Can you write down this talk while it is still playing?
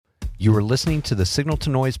You are listening to the Signal to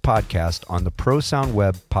Noise podcast on the Pro Sound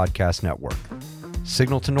Web Podcast Network.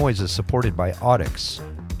 Signal to Noise is supported by Audix.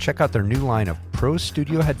 Check out their new line of Pro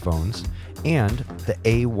Studio headphones and the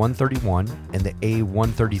A131 and the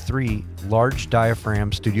A133 large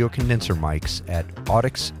diaphragm studio condenser mics at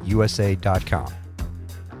audixusa.com.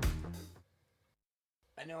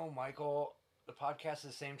 I know, Michael, the podcast is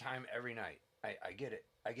the same time every night. I get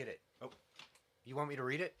it. Oh, you want me to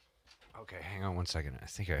read it? Okay, hang on one second. I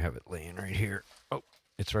think I have it laying right here. Oh,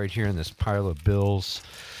 it's right here in this pile of bills.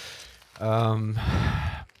 Alan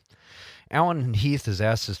Heath has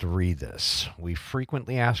asked us to read this. We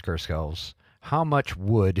frequently ask ourselves, how much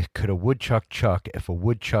wood could a woodchuck chuck if a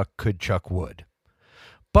woodchuck could chuck wood?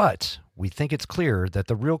 But we think it's clear that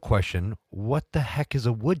the real question, what the heck is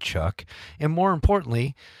a woodchuck? And more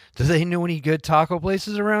importantly, do they know any good taco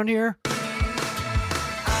places around here?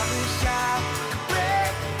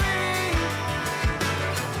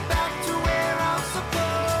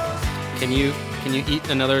 Can you eat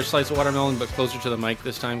another slice of watermelon, but closer to the mic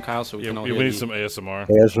this time, Kyle, so we can all hear we need the some ASMR.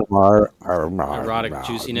 erotic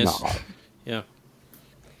juiciness. Yeah.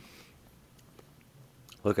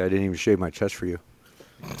 Look, I didn't even shave my chest for you.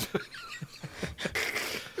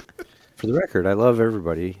 For the record, I love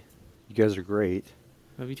everybody. You guys are great.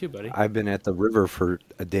 Love you too, buddy. I've been at the river for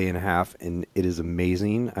a day and a half, and it is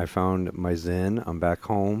amazing. I found my zen. I'm back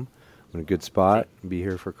home. I'm in a good spot. I'll be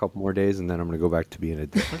here for a couple more days, and then I'm going to go back to being a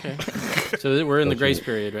dick. Okay. So we're in the grace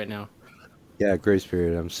period right now. Yeah, grace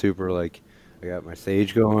period. I'm super, I got my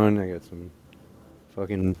sage going. I got some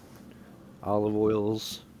fucking olive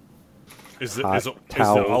oils. Is the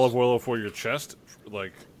olive oil for your chest?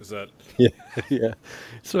 Is that? Yeah.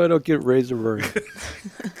 So I don't get razor burn.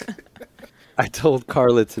 I told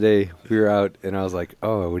Carla today, we were out, and I was like,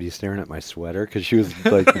 oh, what are you staring at my sweater? Because she was,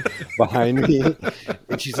 behind me.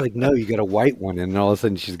 And she's like, no, you got a white one. And all of a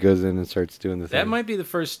sudden, she goes in and starts doing the thing. That might be the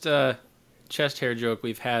first chest hair joke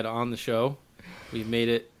we've had on the show. We've made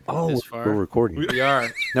it this far. We're recording. We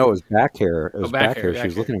are. No, it was back hair. It was back hair. She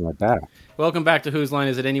was looking at my back. Welcome back to Whose Line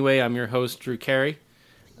Is It Anyway? I'm your host, Drew Carey.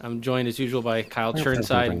 I'm joined, as usual, by Kyle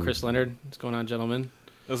Churnside and Chris Leonard. What's going on, gentlemen?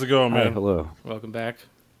 How's it going, man? Hi, hello. Welcome back.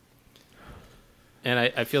 And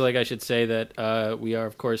I feel like I should say that we are,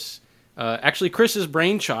 of course, actually Chris's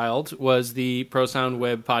brainchild was the Pro Sound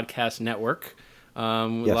Web Podcast Network, with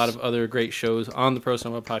a lot of other great shows on the Pro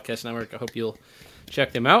Sound Web Podcast Network. I hope you'll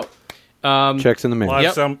check them out. Checks in the mail.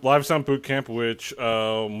 Live Sound Boot Camp, which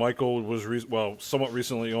Michael was somewhat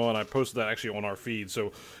recently on. I posted that actually on our feed,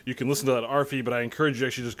 so you can listen to that on our feed. But I encourage you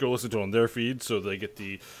actually just go listen to it on their feed, so they get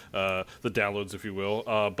the downloads, if you will.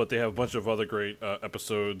 But they have a bunch of other great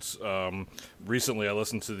episodes. Recently, I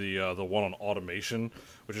listened to the one on automation,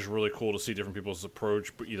 which is really cool to see different people's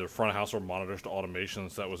approach, either front of house or monitors to automation.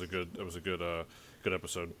 So that was a good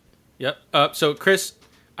episode. Yep. So Chris,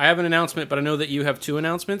 I have an announcement, but I know that you have two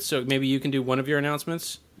announcements, so maybe you can do one of your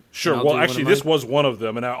announcements. Sure. Well, actually, this was one of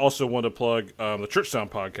them, and I also want to plug the Church Sound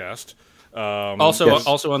podcast.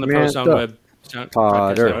 Also on the Pro Sound Web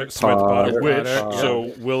podcast.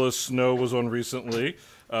 So Willis Snow was on recently.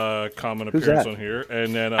 Common appearance on here,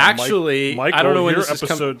 and then actually, Michael, I don't know when your this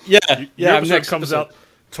episode. Your episode next comes episode. out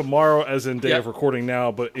tomorrow, as in day of recording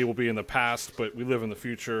now, but it will be in the past. But we live in the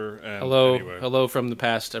future. And hello from the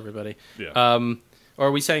past, everybody. Yeah. Or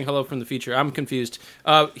are we saying hello from the future? I'm confused.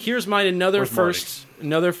 Here's mine. Another first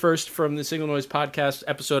from the Signal Noise podcast,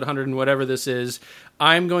 episode 100 and whatever this is.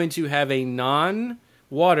 I'm going to have a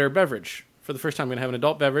non-water beverage for the first time. I'm going to have an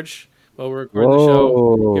adult beverage while we're recording the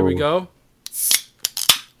show. Here we go.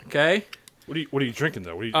 Okay. What are you drinking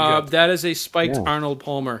though? That is a spiked Arnold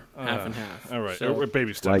Palmer, half and half. All right, so,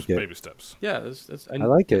 baby steps. Like baby steps. Yeah, I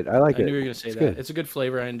like it. I knew you were going to say that. Good. It's a good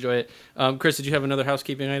flavor. I enjoy it. Chris, did you have another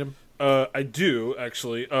housekeeping item? I do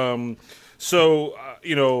actually. Work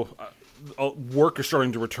is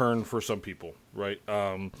starting to return for some people, right?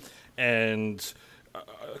 And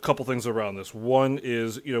a couple things around this. One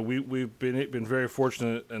is, we've been very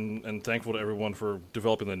fortunate and thankful to everyone for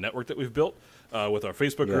developing the network that we've built with our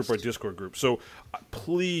Facebook group, our Discord group. So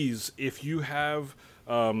please, if you have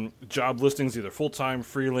job listings, either full-time,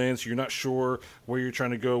 freelance, you're not sure where you're trying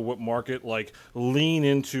to go, what market, lean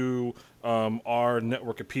into our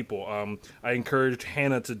network of people. I encouraged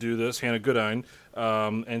Hannah to do this, Hannah Goodine,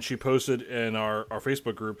 and she posted in our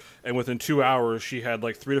Facebook group, and within 2 hours, she had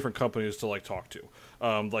 3 different companies to talk to.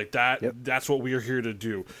 That's what we are here to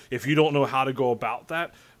do. If you don't know how to go about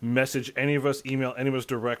that, message any of us, email any of us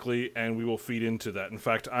directly, and we will feed into that. In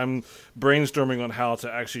fact, I'm brainstorming on how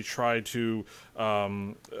to actually try to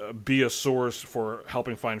be a source for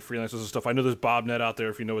helping find freelancers and stuff. I know there's BobNet out there.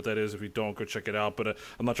 If you know what that is, if you don't, go check it out. But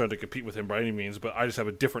I'm not trying to compete with him by any means. But I just have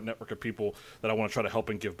a different network of people that I want to try to help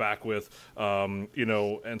and give back with. And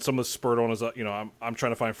some of this spurred on is I'm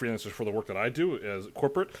trying to find freelancers for the work that I do as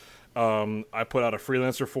corporate. I put out a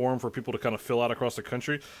freelancer forum for people to kind of fill out across the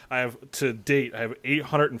country. To date, I have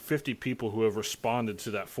 850 people who have responded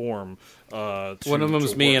to that form. One of them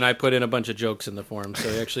is me, and I put in a bunch of jokes in the forum. So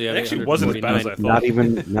actually, it actually wasn't as bad as I thought. Not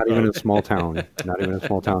even a small town. Not even a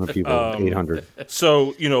small town of people. 800.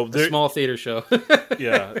 So a small theater show.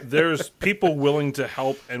 Yeah, there's people willing to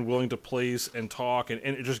help and willing to place and talk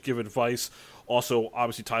and just give advice. Also,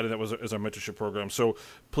 obviously tied in that is our mentorship program. So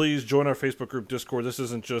please join our Facebook group, Discord. This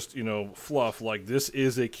isn't just fluff. Like, this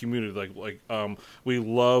is a community. We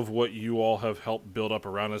love what you all have helped build up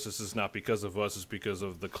around us. This is not because of us; it's because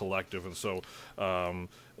of the collective. And so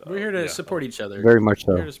we're here to support each other. Very much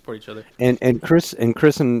so. We're here to support each other. And Chris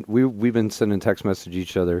and we've been sending text message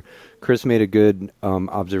each other. Chris made a good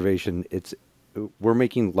observation. We're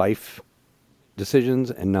making life decisions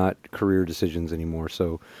and not career decisions anymore.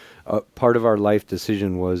 So part of our life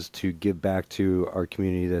decision was to give back to our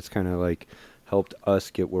community that's kind of like helped us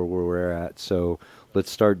get where we're at. So let's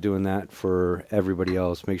start doing that for everybody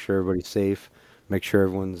else. Make sure everybody's safe. Make sure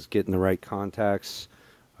everyone's getting the right contacts.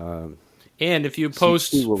 And if you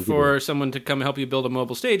post for someone to come help you build a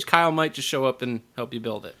mobile stage, Kyle might just show up and help you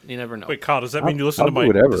build it. You never know. Wait, Kyle, does that mean you listen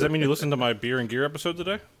to my beer and gear episode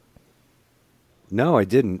today? No, I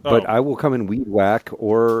didn't. But I will come and weed whack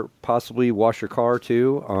or possibly wash your car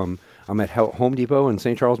too. I'm at Home Depot in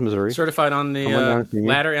St. Charles, Missouri. Certified on the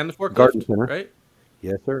ladder and the forklift, Garden Center, right?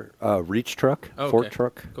 Yes, sir. Reach truck, fork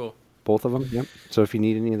truck, cool. Both of them. Yep. So if you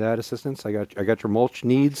need any of that assistance, I got your mulch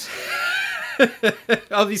needs.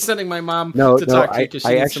 I'll be sending my mom to talk to you because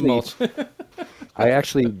she needs some mulch. I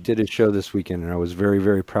actually did a show this weekend, and I was very,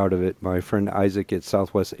 very proud of it. My friend Isaac at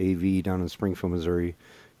Southwest AV down in Springfield, Missouri,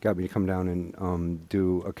 got me to come down and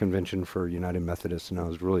do a convention for United Methodist, and I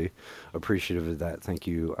was really appreciative of that. Thank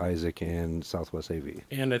you, Isaac and Southwest AV.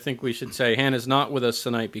 And I think we should say Hannah's not with us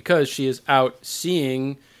tonight because she is out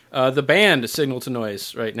seeing the band Signal to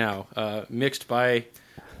Noise right now, mixed by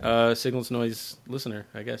Signal to Noise listener,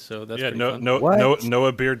 I guess. So that's pretty fun.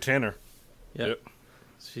 Noah Beard Tanner. Yep.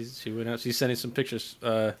 She went out. She's sending some pictures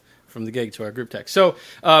from the gig to our group text. So.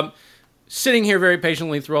 Sitting here very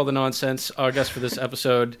patiently through all the nonsense, our guest for this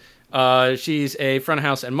episode, she's a front of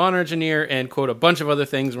house and monitor engineer and, quote, a bunch of other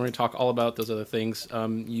things. We're going to talk all about those other things.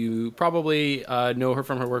 You probably know her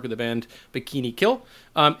from her work with the band Bikini Kill.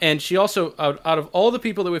 And she also, out of all the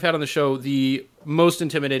people that we've had on the show, the most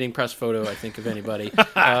intimidating press photo, I think, of anybody.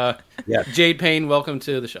 Jade Payne, welcome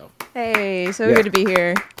to the show. Hey, good to be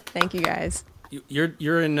here. Thank you, guys.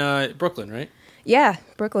 You're in Brooklyn, right? Yeah,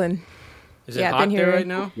 Brooklyn. Is it hot there right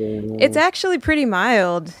now? It's actually pretty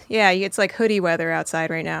mild. Yeah, it's like hoodie weather outside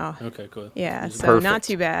right now. Okay, cool. Yeah, so not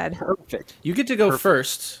too bad. Perfect. You get to go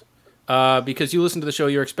first because you listened to the show.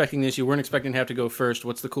 You're expecting this. You weren't expecting to have to go first.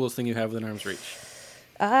 What's the coolest thing you have within arm's reach?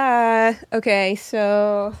 Okay,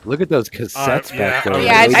 so... Look at those cassettes back there.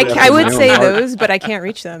 Yeah, I would say those, but I can't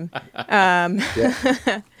reach them.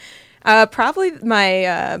 Probably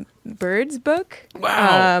my birds book. Wow.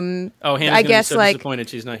 Hannah's I guess be so disappointed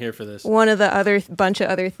she's not here for this. One of the bunch of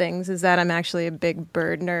other things is that I'm actually a big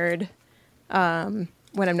bird nerd. When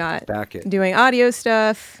I'm not doing audio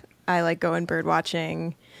stuff, I like going bird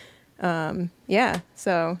watching.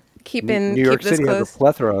 So keeping New York keep this City close. has a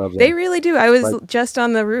plethora of them. They really do. I was just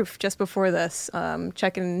on the roof just before this,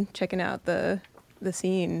 checking out the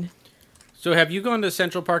scene. So have you gone to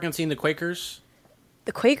Central Park and seen the Quakers?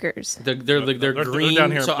 The Quakers. They're green. They're down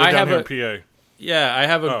here, so I have a PA. Yeah, I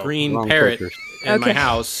have a green Wrong parrot Quakers. in my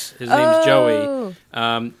house. His name's Joey.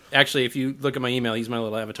 Actually, if you look at my email, he's my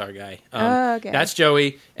little avatar guy. That's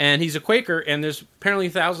Joey, and he's a Quaker, and there's apparently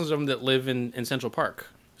thousands of them that live in Central Park.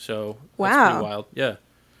 So that's pretty wild. Yeah.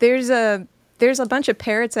 There's a bunch of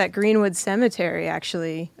parrots at Greenwood Cemetery,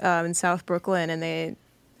 actually, in South Brooklyn, and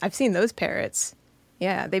I've seen those parrots.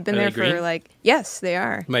 Yeah, they've been there for yes, they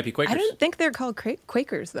are. Might be Quakers. I don't think they're called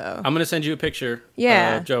Quakers, though. I'm going to send you a picture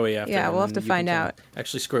of Joey after. Yeah, we'll have to find out.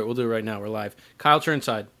 Actually, screw it. We'll do it right now. We're live. Kyle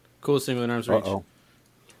Turnside. Coolest thing within arm's reach.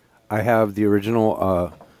 I have the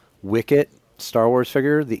original Wicket Star Wars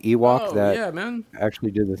figure, the Ewok actually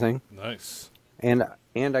did the thing. Nice. And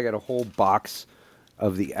I got a whole box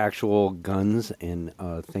of the actual guns and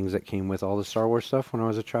things that came with all the Star Wars stuff when I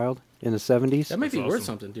was a child in the 70s. That might be worth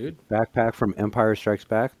something, dude. Backpack from Empire Strikes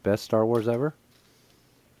Back. Best Star Wars ever.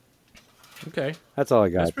 Okay. That's all I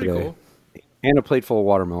got That's pretty today. Cool. And a plate full of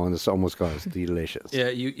watermelon. This almost goes delicious. Yeah,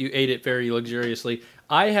 you ate it very luxuriously.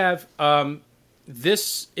 I have,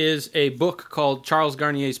 this is a book called Charles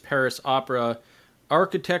Garnier's Paris Opera,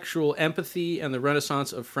 Architectural Empathy and the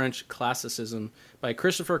Renaissance of French Classicism by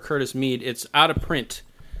Christopher Curtis Mead. It's out of print,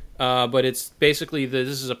 but it's basically,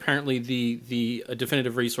 this is apparently the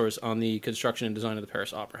definitive resource on the construction and design of the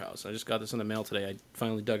Paris Opera House. I just got this in the mail today. I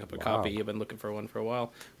finally dug up a copy. I've been looking for one for a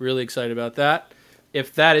while. Really excited about that.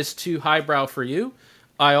 If that is too highbrow for you,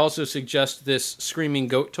 I also suggest this Screaming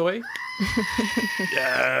Goat toy.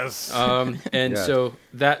 Yes. So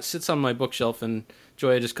that sits on my bookshelf, and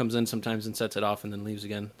Joya just comes in sometimes and sets it off and then leaves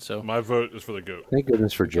again. So My vote is for the goat. Thank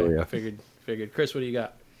goodness for Joya. Figured. Chris, what do you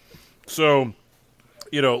got? So,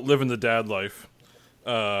 living the dad life.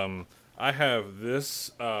 I have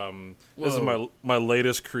this. This is my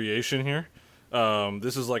latest creation here.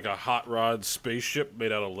 This is like a hot rod spaceship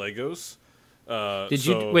made out of Legos.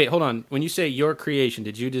 Wait, hold on. When you say your creation,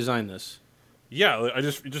 did you design this? Yeah, you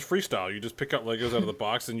just freestyle. You just pick up Legos out of the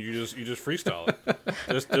box and you just freestyle it.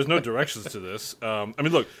 There's no directions to this.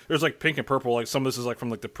 Look, there's like pink and purple. Like some of this is like from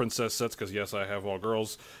like the princess sets because yes, I have all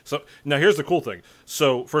girls. So now here's the cool thing.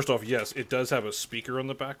 So first off, yes, it does have a speaker on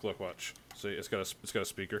the back. Look, watch. See, it's got a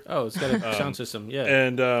speaker. Oh, it's got a sound system. Yeah,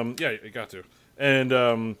 and it got to. And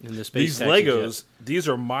these Legos, these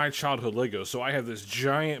are my childhood Legos. So I have this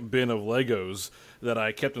giant bin of Legos that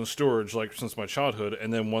I kept in storage like since my childhood.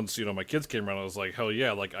 And then once my kids came around, I was like, hell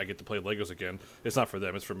yeah, like I get to play Legos again. It's not for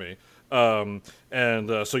them, it's for me. So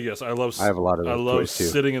yes, I have a lot of those. I love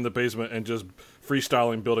sitting in the basement and just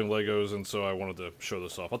freestyling building Legos. And so I wanted to show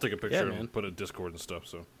this off. I'll take a picture and put it in Discord and stuff.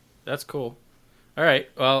 So that's cool. All right,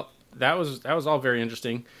 well that was all very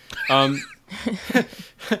interesting.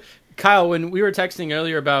 Kyle, when we were texting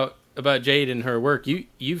earlier about Jade and her work,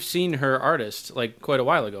 you've seen her artist like quite a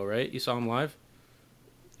while ago, right? You saw him live?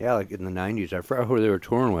 Yeah, like in the 90s. I forgot who they were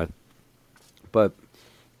touring with. But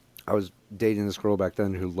I was dating this girl back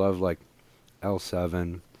then who loved like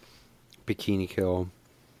L7, Bikini Kill,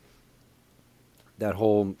 that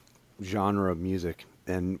whole genre of music.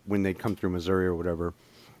 And when they'd come through Missouri or whatever,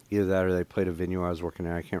 either that or they played a venue I was working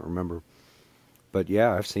at, I can't remember. But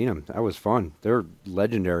yeah, I've seen them. That was fun. They're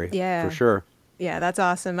legendary, for sure. Yeah, that's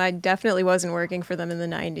awesome. I definitely wasn't working for them in the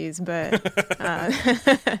 90s,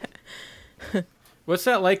 but... What's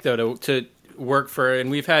that like, though, to work for...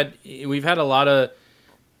 And we've had a lot of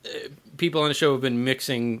people on the show who have been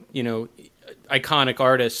mixing, iconic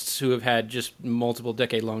artists who have had just multiple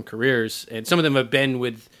decade-long careers. And some of them have been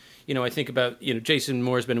with... I think about, Jason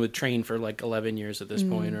Moore's been with Train for like 11 years at this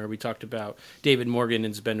point, or we talked about David Morgan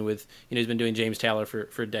has been with, he's been doing James Taylor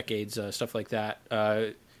for decades, stuff like that.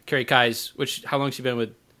 Carrie Kais, how long has she been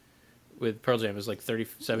with Pearl Jam? It was like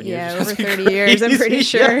 37 years. Yeah, over 30 years, I'm pretty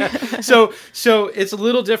sure. Yeah. So it's a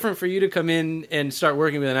little different for you to come in and start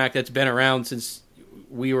working with an act that's been around since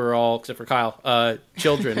we were all, except for Kyle,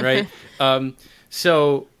 children, right? What's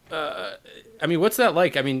that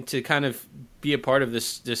like? To kind of be a part of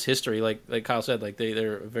this history, like Kyle said, like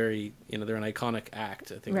they're a very, they're an iconic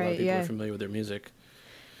act. I think a lot of people are familiar with their music.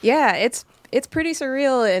 Yeah, it's pretty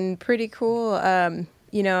surreal and pretty cool. I've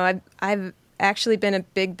actually been a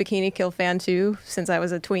big Bikini Kill fan too since I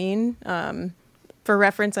was a tween. For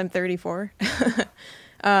reference, I'm 34.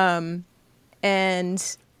 And I'm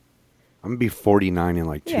gonna be 49 in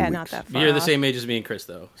like 2 weeks. Yeah, not that far. You're the same age as me and Chris,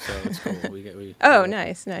 though, so it's cool.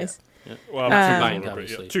 Nice. Yeah. Yeah. Well, I'm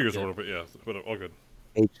 2 years older, but 2 years older, but all good.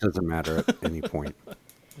 Age doesn't matter at any point.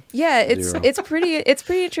 Yeah, it's pretty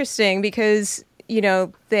interesting because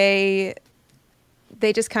they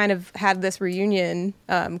just kind of had this reunion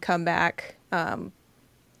come back,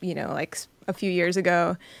 like a few years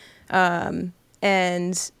ago, and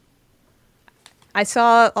I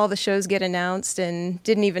saw all the shows get announced and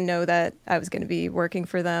didn't even know that I was going to be working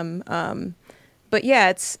for them. But yeah,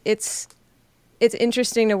 it's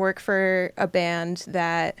interesting to work for a band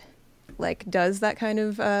that like does that kind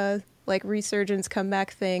of like resurgence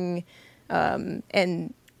comeback thing, and a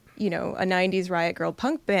 90s Riot Grrrl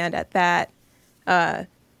punk band at that, that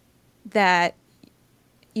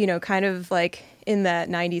kind of like in that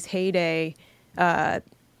 90s heyday, are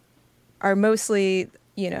mostly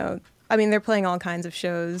they're playing all kinds of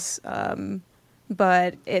shows,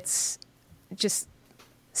 but it's just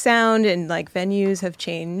sound and like venues have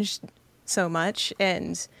changed so much,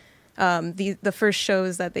 and the first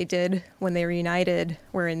shows that they did when they reunited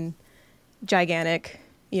were in gigantic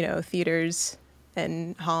theaters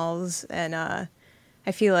and halls, and I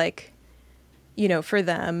feel like for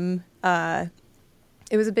them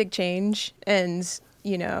it was a big change, and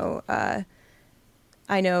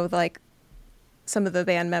I know like some of the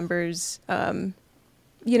band members,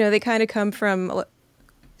 they kind of come from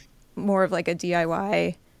more of like a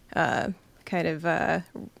DIY kind of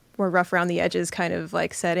more rough around the edges kind of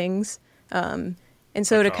like settings. And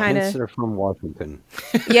so to kind of... They're from Washington.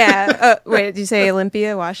 Yeah. Wait, did you say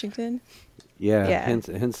Olympia, Washington? Yeah.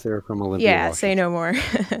 Hence they're from Olympia, Yeah, Washington. say no more.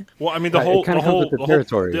 Well, I mean, the whole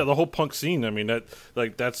territory. The whole punk scene. I mean, that's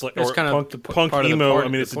like, It's or kind of punk part of the emo. part- I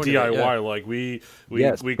mean, the it's a point of it, DIY. yeah. Like we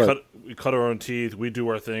cut our own teeth. We do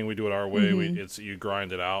our thing. We do it our way. You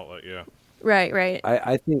grind it out. Like, yeah. Right.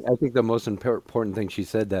 I think the most important thing she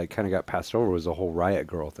said that kind of got passed over was the whole Riot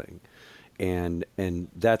Girl thing, and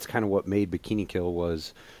that's kind of what made Bikini Kill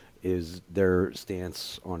is their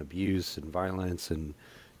stance on abuse and violence and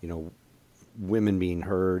women being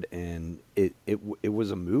heard, and it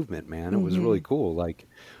was a movement, man. It was really cool. Like,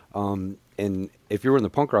 and if you were in the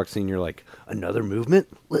punk rock scene, you're like, another movement?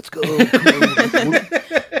 Let's go. We'll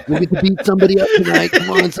get to beat somebody up tonight. Come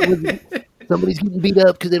on, somebody's getting beat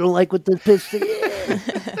up because they don't like what the piston.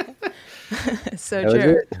 So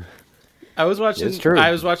true. I was watching. It's true.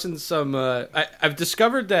 I was watching some. I've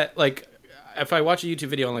discovered that like, if I watch a YouTube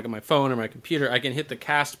video on like on my phone or my computer, I can hit the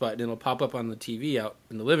cast button and it'll pop up on the TV out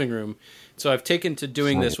in the living room. So I've taken to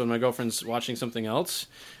doing this when my girlfriend's watching something else.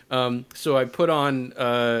 So I put on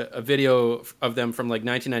a video of them from like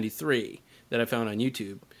 1993 that I found on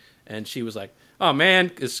YouTube, and she was like, "Oh man,"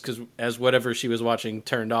 because as whatever she was watching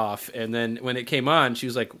turned off, and then when it came on, she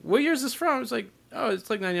was like, "What year is this from?" I was like, "Oh, it's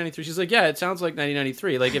like 1993." She's like, "Yeah, it sounds like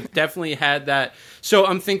 1993. Like it definitely had that." So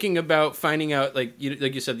I'm thinking about finding out, like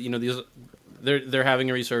you said, these they're having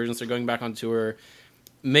a resurgence. They're going back on tour.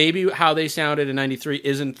 Maybe how they sounded in '93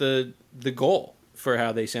 isn't the goal for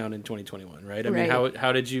how they sound in 2021, right? I mean,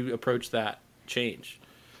 how did you approach that change?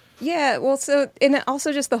 Yeah, well, and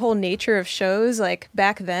also just the whole nature of shows. Like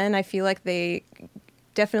back then, I feel like they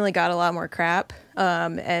definitely got a lot more crap,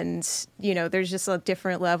 and there's just a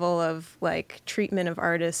different level of like treatment of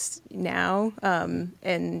artists now,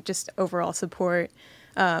 and just overall support.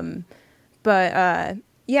 But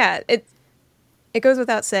it goes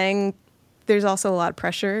without saying. There's also a lot of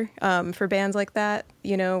pressure for bands like that,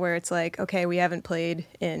 where it's like, okay, we haven't played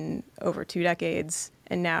in over 2 decades,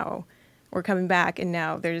 and now we're coming back, and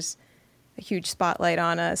now there's a huge spotlight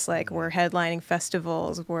on us. Like we're headlining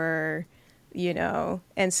festivals, and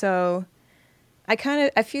so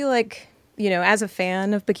I feel like, as a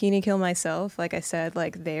fan of Bikini Kill myself, like I said,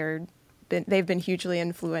 like they've been hugely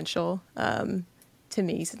influential to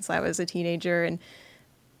me since I was a teenager,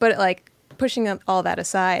 but like pushing all that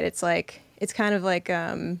aside, it's like it's kind of like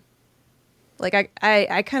I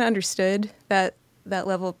kind of understood that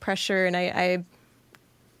level of pressure, and I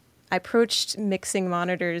approached mixing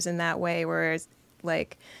monitors in that way, where it's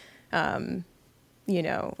like,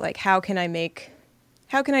 like how can I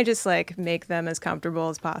just like make them as comfortable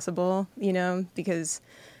as possible, because,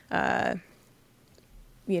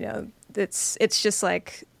 it's just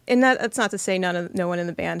like, and that's not to say no one in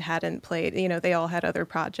the band hadn't played, they all had other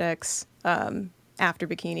projects, after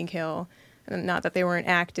Bikini Kill, and not that they weren't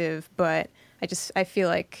active, but I feel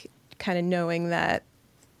like kind of knowing that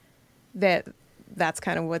that's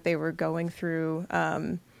kind of what they were going through.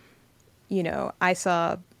 I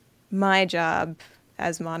saw my job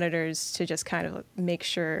as monitors to just kind of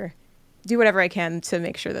do whatever I can to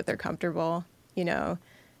make sure that they're comfortable,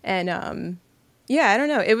 and, I don't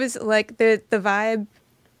know. It was like the vibe,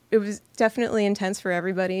 it was definitely intense for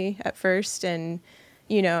everybody at first. And,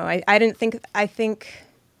 I think,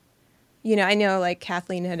 I know like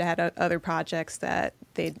Kathleen had other projects that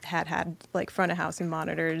they had like front of house and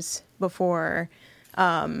monitors before.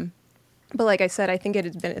 But like I said, I think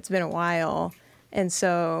it's been a while. And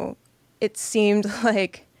so it seemed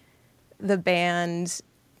like the band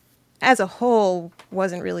as a whole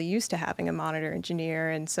wasn't really used to having a monitor engineer.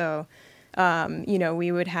 And so,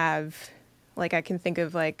 we would have, like, I can think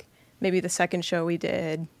of like maybe the second show we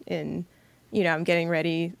did in, I'm getting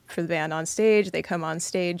ready for the band on stage. They come on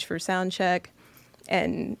stage for sound check,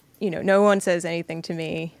 and, no one says anything to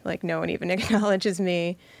me. Like no one even acknowledges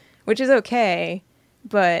me, which is okay.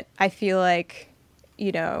 But I feel like,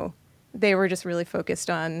 they were just really focused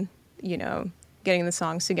on, getting the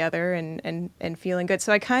songs together and feeling good.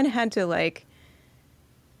 So I kind of had to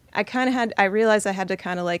I realized I had to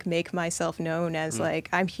kind of like make myself known as like,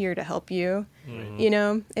 I'm here to help you, in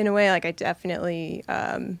a way. Like I definitely,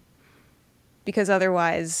 because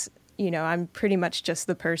otherwise, I'm pretty much just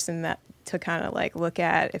the person that to kind of like look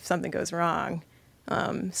at if something goes wrong.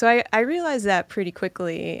 So I realized that pretty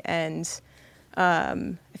quickly. And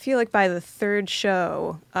I feel like by the third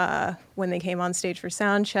show, when they came on stage for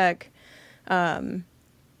sound check, I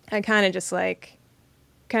kind of just like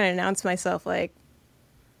kind of announce myself like,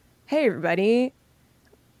 hey, everybody,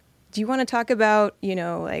 do you want to talk about,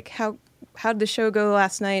 like how did the show go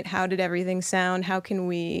last night? How did everything sound? How can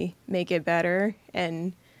we make it better?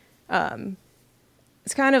 And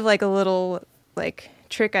it's kind of like a little like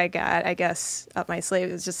trick I got, I guess, up my sleeve.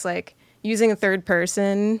 It's just like using a third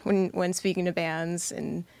person when speaking to bands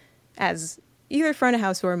and as either front of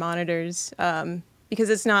house or monitors, because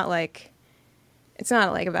it's not like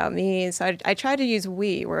about me. So I try to use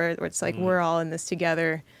we, where it's like we're all in this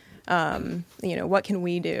together. What can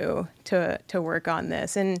we do to work on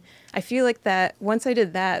this? And I feel like that once I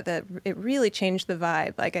did that it really changed the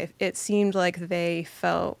vibe. Like it seemed like they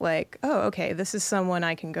felt like, oh, okay, this is someone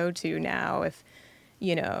I can go to now if,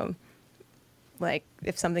 like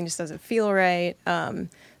if something just doesn't feel right.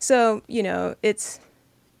 So,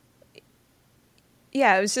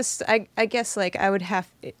 it was just, I guess like I would have,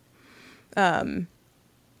 I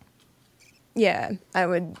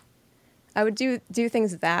would do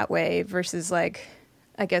things that way versus like,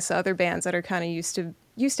 I guess other bands that are kind of used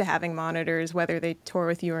to having monitors, whether they tour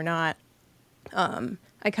with you or not.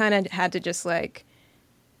 I kind of had to just like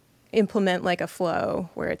implement like a flow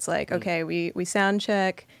where it's like, okay, we sound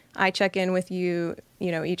check, I check in with you,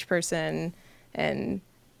 each person and,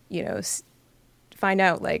 find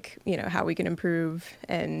out like, how we can improve.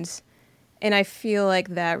 And I feel like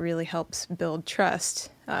that really helps build trust,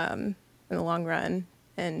 in the long run.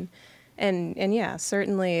 And yeah,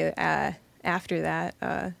 certainly after that,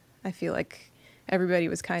 I feel like everybody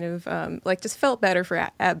was kind of like just felt better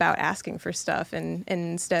about asking for stuff, and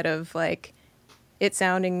instead of like it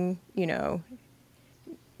sounding,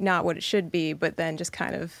 not what it should be, but then just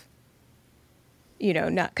kind of,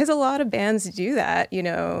 not, because a lot of bands do that, you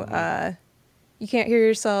can't hear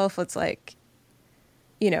yourself. It's like,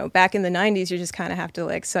 back in the 90s, you just kind of have to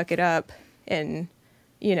like suck it up and,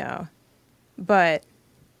 but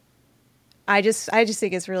I just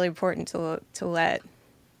think it's really important to let,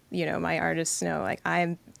 my artists know, like,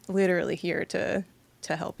 I'm literally here to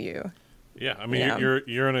help you. Yeah, I mean,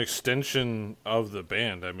 you're an extension of the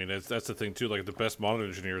band. I mean, that's the thing too. Like the best monitor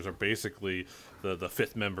engineers are basically the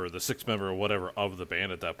fifth member, the sixth member, or whatever of the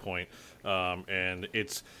band at that point. And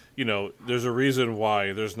it's there's a reason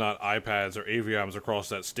why there's not iPads or Avions across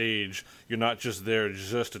that stage. You're not just there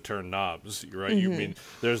just to turn knobs, right? You mean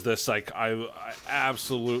there's this I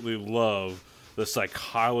absolutely love the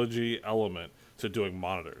psychology element to doing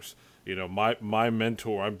monitors. My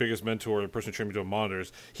mentor, my biggest mentor, the person who trained me doing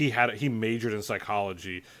monitors, he majored in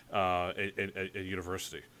psychology at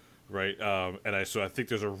university, right? So I think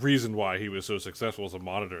there's a reason why he was so successful as a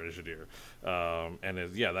monitor engineer.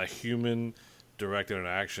 That human direct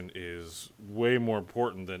interaction is way more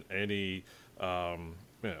important than any,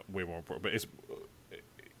 way more important. But it's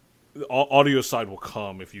the audio side will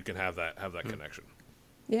come if you can have that connection.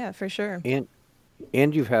 Yeah, for sure.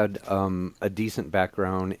 And you've had a decent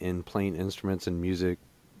background in playing instruments and music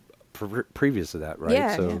previous to that, right?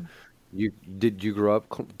 Yeah. So did you grow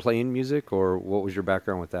up playing music, or what was your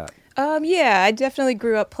background with that? Yeah, I definitely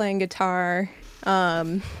grew up playing guitar,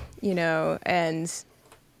 and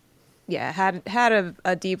yeah, had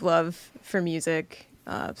a deep love for music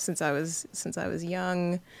since I was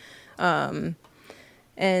young, and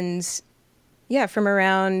yeah, from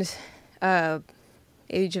around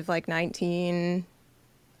age of like 19,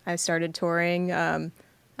 I started touring.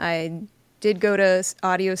 I did go to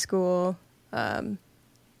audio school,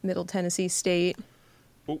 Middle Tennessee State.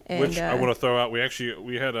 Which I want to throw out. We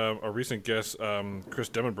had a recent guest, Chris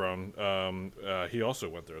Demonbrown. He also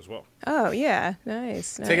went there as well. Oh yeah,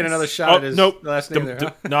 nice. Taking another shot at his last name there.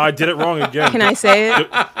 Huh? No, I did it wrong again. Can I say it?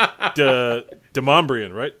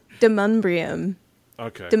 Demonbreun, right? Demonbreun.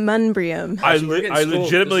 Okay. Demonbreun. I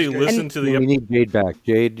legitimately listened to the. We need Jade back.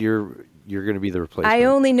 Jade, you're going to be the replacement. I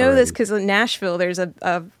only know this because in Nashville there's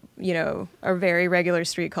a very regular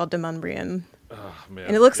street called Demonbreun. Oh, man.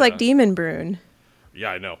 And it looks like Demon Brune.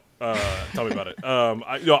 Yeah, I know. Tell me about it.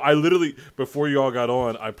 I literally, before you all got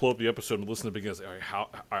on, I pulled up the episode and listened to the beginning. All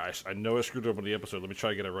right, I know I screwed up on the episode. Let me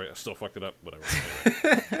try to get it right. I still fucked it up. Whatever.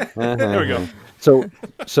 There we go.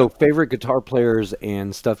 So favorite guitar players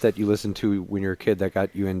and stuff that you listened to when you were a kid that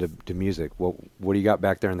got you into music. What do you got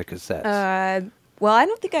back there in the cassettes? Well, I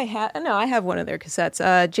don't think I have. No, I have one of their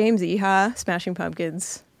cassettes. James Iha, Smashing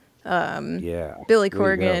Pumpkins. Yeah. Billy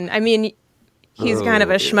Corgan. I mean, he's kind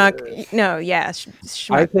of a schmuck. No, yeah,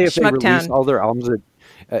 schmuck. I think if they Schmucktown. released all their albums,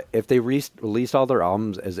 if they released all their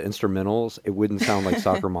albums as instrumentals, it wouldn't sound like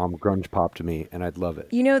Soccer Mom grunge pop to me, and I'd love it.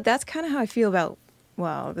 That's kind of how I feel about.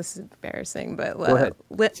 Well, this is embarrassing, but Go ahead.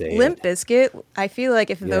 Limp Bizkit. I feel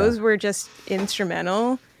like if those were just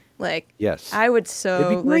instrumental, like yes, I would It'd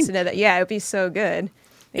be great. listen to that. Yeah, it would be so good.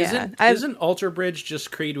 Yeah, Isn't Alter Bridge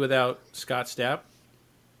just Creed without Scott Stapp?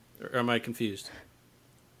 Or am I confused?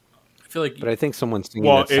 I feel like. But I think someone's singing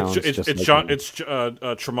Well, that sounds it's just it's like John, him. it's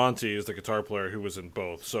Tremonti is the guitar player who was in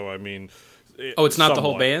both. So I mean, It's not the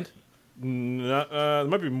whole band. There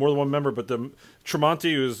might be more than one member, but the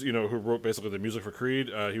Tremonti is who wrote basically the music for Creed.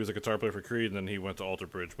 He was a guitar player for Creed, and then he went to Alter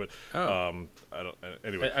Bridge. But I don't.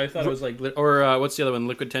 Anyway, I thought it was like, or what's the other one?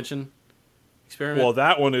 Liquid Tension Experiment. well,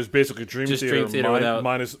 that one is basically Dream Just Theater, Dream Theater without-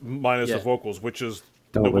 minus Yeah. the vocals, which is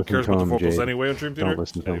Don't no one listen cares to about the him, vocals Jade. anyway on Dream Theater. Don't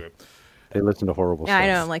listen to him. Anyway. They listen to horrible Yeah, stuff. I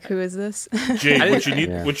know. I'm like, who is this? Jade, what you need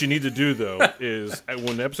Yeah. what you need to do though is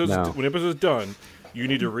when the episode's done, you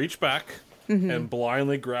need to reach back and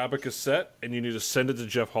blindly grab a cassette, and you need to send it to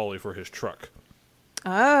Jeff Hawley for his truck.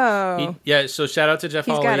 Oh, So shout out to Jeff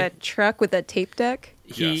he's Hawley. got a truck with a tape deck.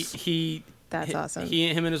 Yes. That's awesome.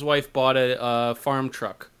 Him and his wife bought a farm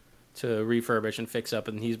truck to refurbish and fix up,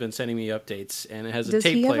 and he's been sending me updates. And it has a Does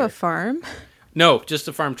tape he player. have a farm? No, just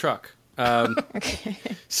a farm truck. Okay.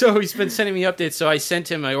 So he's been sending me updates. So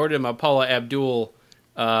I ordered him a Paula Abdul.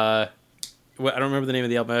 I don't remember the name of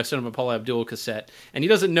the album. I sent him a Paula Abdul cassette, and he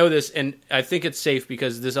doesn't know this. And I think it's safe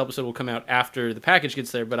because this episode will come out after the package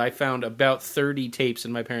gets there. But I found about 30 tapes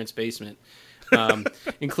in my parents' basement,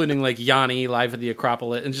 including like Yanni live at the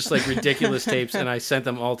Acropolis and just like ridiculous tapes. And I sent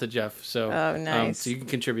them all to Jeff. So Oh, nice. so you can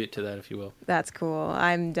contribute to that if you will. That's cool.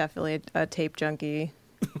 I'm definitely a tape junkie.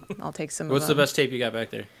 I'll take some. What's of the them. best tape you got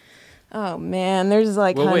back there? Oh man, there's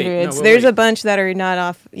like Well, wait. No, hundreds. well, There's wait. a bunch that are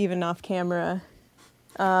not even off camera.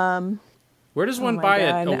 Where does one my buy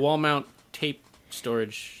God. a wall mount tape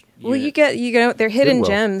storage? Well, unit? you go. They're hidden Goodwill.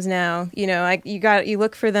 gems now. You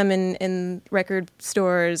look for them in record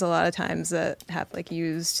stores a lot of times that have like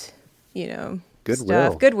used, Goodwill.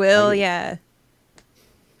 stuff. Goodwill, I- yeah.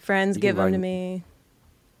 Friends You give can them to buy- me.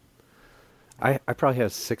 I probably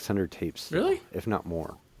have 600 tapes. still, Really? If not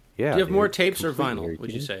more. Yeah. Do you have more dude, tapes or completely. Are vinyl? Would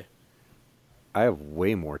you kidding? say? I have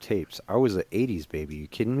way more tapes. I was an 80s baby. You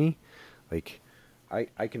kidding me? Like,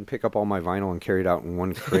 I can pick up all my vinyl and carry it out in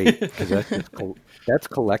one crate because that's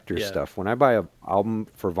collector Yeah. stuff. When I buy an album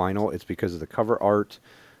for vinyl, it's because of the cover art,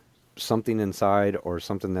 something inside, or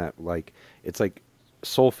something that it's like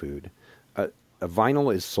soul food. A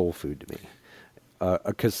vinyl is soul food to me.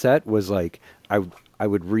 A cassette was like I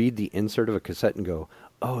would read the insert of a cassette and go,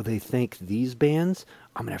 oh, they thank these bands?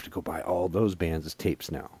 I'm gonna have to go buy all those bands as tapes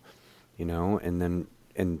now.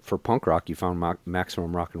 And for punk rock, you found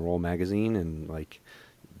Maximum Rock and Roll magazine, and like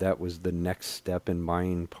that was the next step in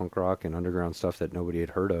buying punk rock and underground stuff that nobody had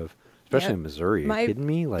heard of, especially Yeah. in Missouri. Are you kidding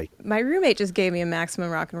me? Like, My roommate just gave me a Maximum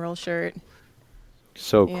Rock and Roll shirt.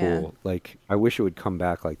 so Yeah. cool. Like, I wish it would come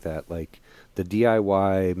back like that. Like the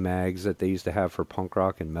DIY mags that they used to have for punk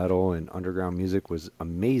rock and metal and underground music was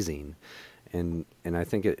amazing, and I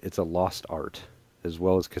think it's a lost art as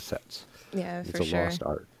well as cassettes. Yeah, It's for a sure. lost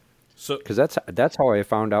art. So Because that's how I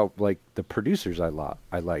found out, like, the producers I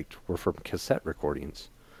liked were from cassette recordings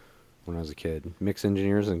when I was a kid. Mix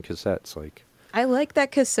engineers and cassettes, like. I like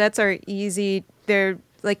that cassettes are easy. They're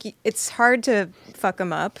like, it's hard to fuck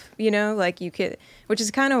them up, like you could, which is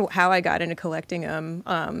kind of how I got into collecting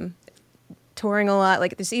them. Touring a lot,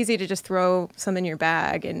 like it's easy to just throw some in your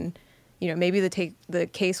bag and, maybe the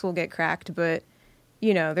case will get cracked, but,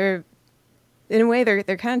 they're, in a way, they're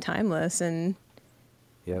kind of timeless and,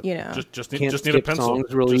 Yep. just Can't need a skip pencil.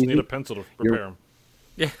 songs real Just easy. need a pencil to prepare them.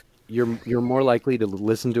 Yeah. You're more likely to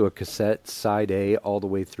listen to a cassette side A all the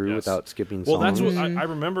way through Yes. without skipping Well, songs. that's what I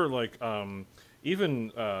remember. Like, even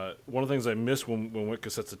one of the things I missed when we went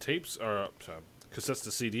cassettes to tapes or cassettes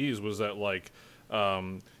to CDs was that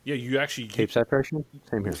you actually Tape separation?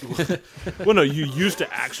 Same here. well, no, you used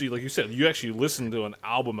to actually, like you said, you actually listened to an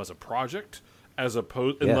album as a project, as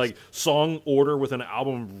opposed, and Yes. like song order with an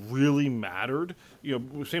album really mattered.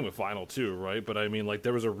 Same with vinyl too, right? But I mean, like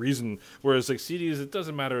there was a reason. Whereas like CDs, it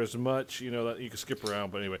doesn't matter as much. That you can skip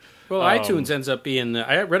around. But anyway, Well, iTunes ends up being.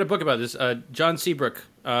 I read a book about this. John Seabrook,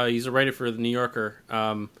 he's a writer for the New Yorker,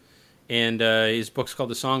 and his book's called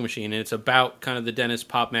The Song Machine, and it's about kind of the Dennis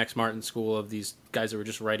Pop Max Martin school of these guys that were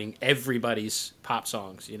just writing everybody's pop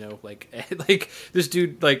songs. Like this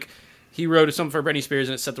dude, like he wrote something for Britney Spears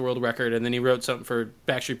and it set the world record, and then he wrote something for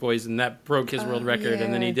Backstreet Boys and that broke his world record,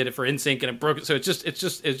 and then he yeah. did it for NSYNC and it broke it. So it's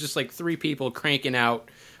just like three people cranking out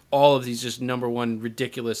all of these just number one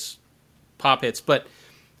ridiculous pop hits, but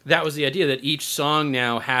that was the idea that each song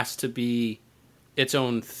now has to be its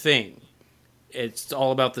own thing. It's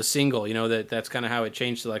all about the single, that's kind of how it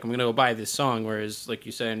changed to like, I'm going to go buy this song. Whereas like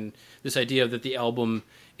you said, this idea that the album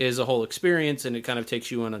is a whole experience and it kind of takes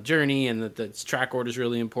you on a journey and that the track order is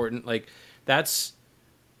really important. Like that's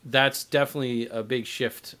definitely a big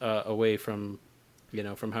shift away from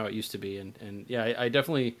from how it used to be. And yeah, I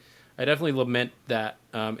definitely lament that.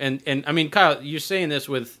 And I mean, Kyle, you're saying this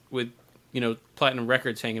with platinum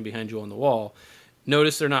records hanging behind you on the wall.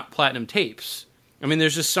 Notice they're not platinum tapes. I mean,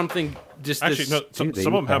 there's just something. Actually, no. Some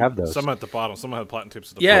of them have those. Some at the bottom. Some have platinum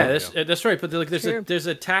tapes at the bottom. That's right. But there's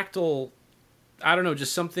a tactile. I don't know,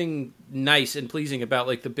 just something nice and pleasing about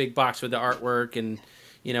like the big box with the artwork, and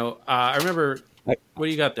I remember. What do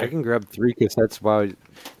you got there? I can grab 3 cassettes while.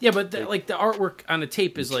 Yeah, but the artwork on a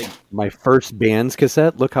tape is like my first band's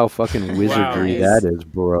cassette. Look how fucking wizardry that is,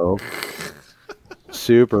 bro.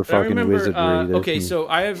 Super fucking wizardry. Okay, so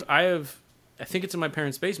I have. I think it's in my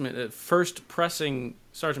parents' basement. First pressing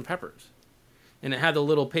Sgt. Pepper's, and it had the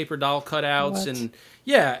little paper doll cutouts, and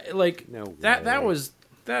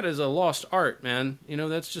that is a lost art, man.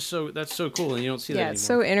 That's so cool, and you don't see that anymore. Yeah, it's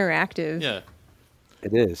so interactive. Yeah,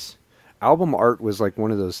 it is. Album art was like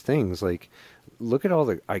one of those things. Like, look at all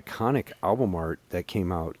the iconic album art that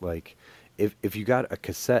came out. Like, if you got a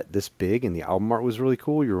cassette this big and the album art was really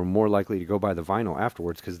cool, you were more likely to go buy the vinyl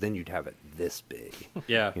afterwards because then you'd have it this big.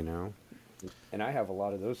 Yeah, And I have a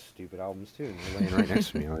lot of those stupid albums too. And they're laying right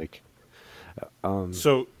next to me. Like,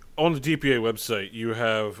 so on the DPA website, you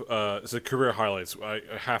have it's a career highlights. I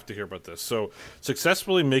have to hear about this. So,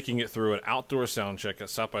 successfully making it through an outdoor sound check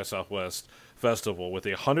at South by Southwest Festival with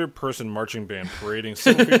a 100-person marching band parading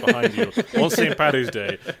 7 feet behind you on St. Patrick's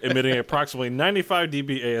Day, emitting approximately 95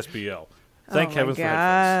 dB ASPL. Thank heavens for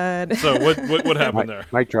headphones. So, what happened there?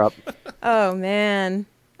 Mic drop. Oh man.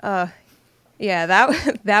 Yeah,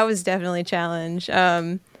 that was definitely a challenge,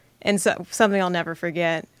 and something I'll never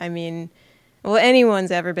forget. I mean, well,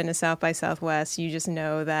 anyone's ever been to South by Southwest, you just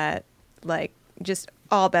know that, like, just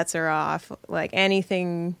all bets are off. Like,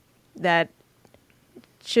 anything that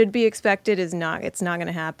should be expected it's not going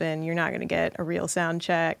to happen. You're not going to get a real sound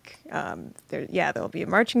check. There'll be a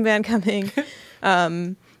marching band coming.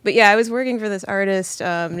 But yeah, I was working for this artist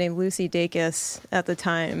named Lucy Dacus at the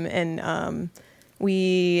time, and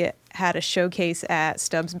we had a showcase at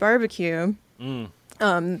Stubbs Barbecue, the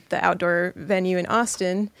outdoor venue in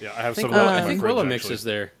Austin. Yeah, I have some. I think Willa Mix is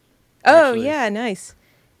there. Oh, actually. Yeah, nice.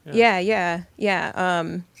 Yeah.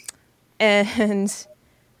 And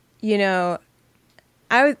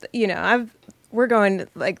we're going,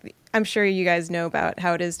 like, I'm sure you guys know about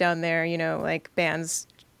how it is down there. Like, bands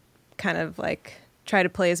kind of like try to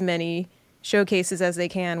play as many showcases as they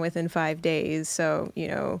can within 5 days. So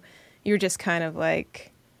you're just kind of like.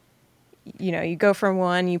 You go from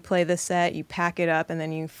one, you play the set, you pack it up, and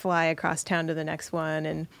then you fly across town to the next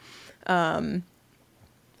one. And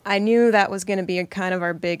I knew that was going to be kind of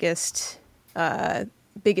our biggest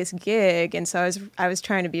gig, and so I was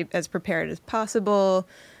trying to be as prepared as possible.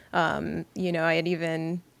 I had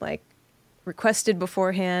even like requested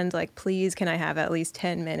beforehand, like, please, can I have at least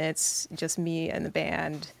 10 minutes, just me and the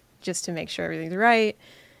band, just to make sure everything's right.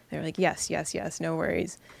 They were like, yes, no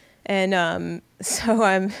worries. And so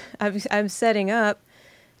I'm setting up,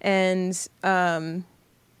 and like,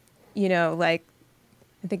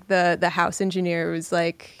 I think the house engineer was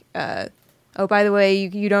like, oh, by the way,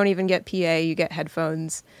 you don't even get PA, you get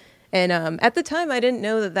headphones. And at the time, I didn't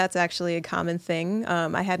know that that's actually a common thing.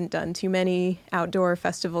 I hadn't done too many outdoor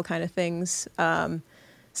festival kind of things.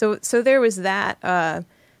 So there was that.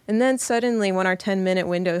 And then suddenly, when our 10-minute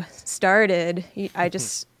window started, I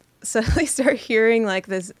just suddenly start hearing like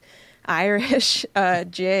this Irish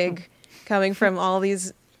jig coming from all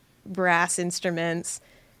these brass instruments,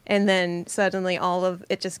 and then suddenly all of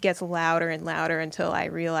it just gets louder and louder until I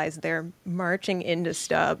realize they're marching into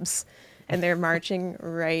Stubbs, and they're marching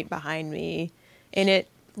right behind me, and it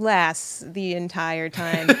lasts the entire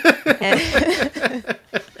time.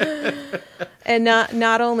 And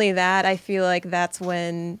not only that, I feel like that's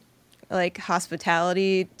when like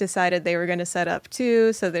hospitality decided they were going to set up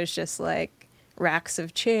too, so there's just like racks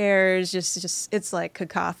of chairs, just it's like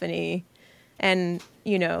cacophony. And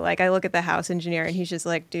like, I look at the house engineer and he's just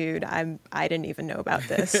like, dude, I didn't even know about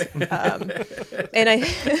this. And I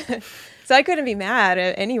so I couldn't be mad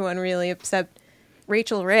at anyone really, except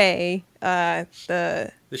Rachel Ray, the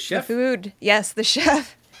chef, the food, yes, the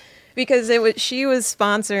chef, because she was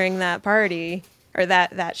sponsoring that party or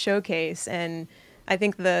that showcase. And I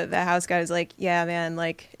think the house guy was like, yeah, man,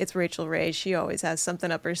 like, it's Rachel Ray. She always has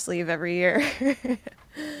something up her sleeve every year.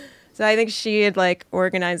 So I think she had like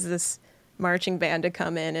organized this marching band to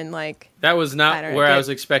come in and like. That was not I was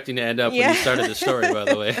expecting to end up when you started the story, by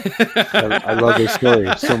the way. I love this story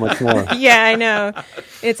so much more. Yeah, I know.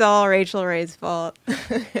 It's all Rachel Ray's fault.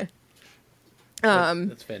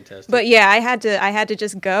 That's fantastic. But yeah, I had to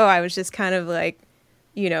just go. I was just kind of like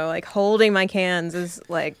like holding my cans is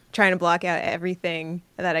like trying to block out everything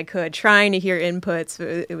that I could, trying to hear inputs.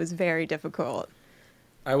 It was very difficult.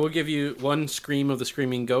 I will give you one scream of the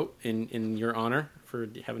screaming goat in your honor for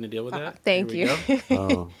having to deal with that. Thank you.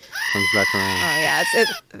 Oh, comes back around. Oh yeah,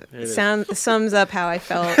 it sums up how I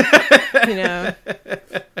felt.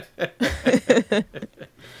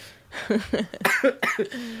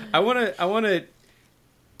 I want to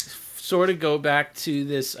sort of go back to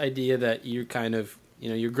this idea that you're kind of,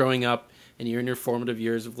 you're growing up and you're in your formative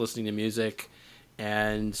years of listening to music,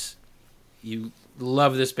 and you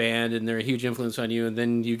love this band and they're a huge influence on you, and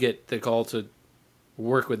then you get the call to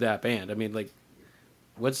work with that band. I mean, like,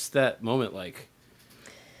 what's that moment like?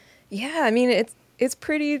 Yeah, I mean, it's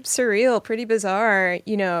pretty surreal, pretty bizarre.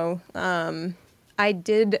 I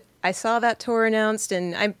saw that tour announced,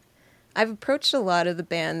 and I've approached a lot of the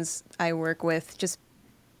bands I work with just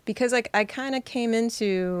because I kind of came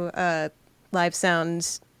into Live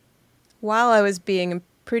Sounds while I was being a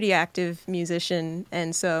pretty active musician,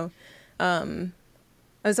 and so I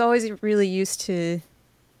was always really used to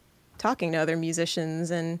talking to other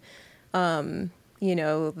musicians, and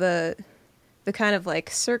the kind of like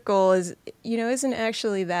circle isn't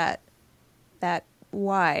actually that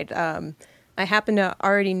wide. I happen to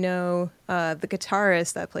already know the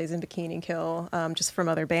guitarist that plays in Bikini Kill just from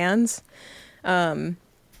other bands.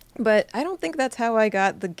 But I don't think that's how I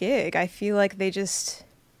got the gig. I feel like they just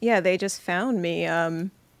found me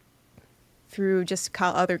through just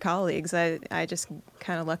other colleagues. I just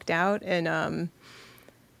kind of lucked out. And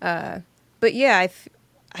but yeah,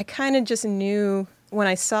 I kind of just knew when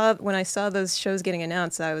I saw those shows getting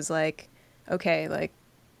announced, I was like, okay, like,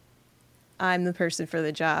 I'm the person for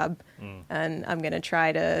the job, and I'm going to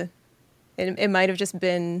try to, it might have just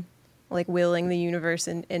been like willing the universe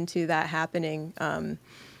into that happening.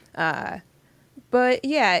 But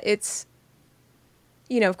yeah, it's,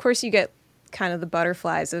 of course you get kind of the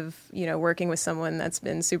butterflies of, working with someone that's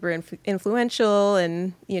been super influential,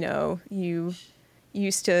 and, you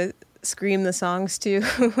used to scream the songs to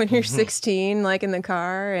when you're 16, like in the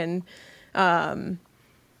car. And,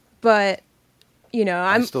 but,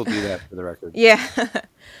 I still do that, for the record. Yeah.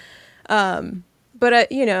 But,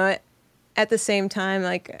 at the same time,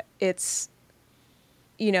 like, it's,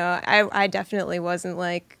 I definitely wasn't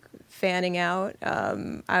like fanning out.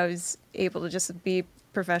 I was able to just be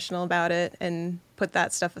professional about it and put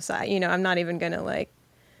that stuff aside. I'm not even gonna like,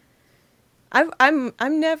 I'm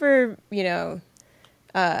never,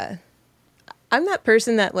 I'm that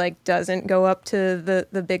person that like doesn't go up to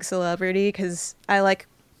the big celebrity, because I like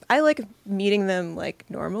meeting them like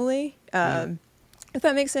normally. If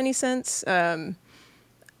that makes any sense.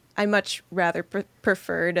 I much rather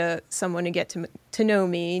prefer someone to get to know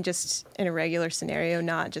me just in a regular scenario,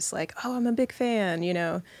 not just like, oh, I'm a big fan,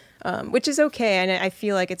 which is okay. And I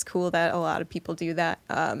feel like it's cool that a lot of people do that.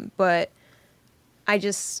 But I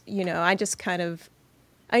just,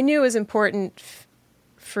 I knew it was important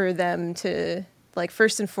for them to, like,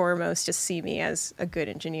 first and foremost, just see me as a good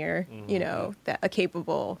engineer, that a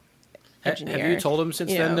capable engineer. Have you told them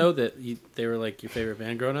since then, though, that they were like your favorite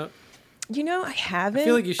band growing up? I haven't. I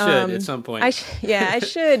feel like you should at some point. I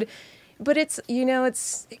should. But it's,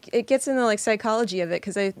 it gets into like psychology of it,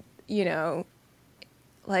 because I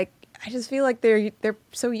just feel like they're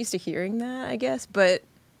so used to hearing that, I guess. But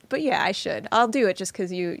yeah, I should. I'll do it just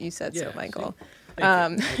because you said so, Michael. Thank you.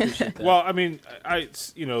 I appreciate that. Well, I mean, I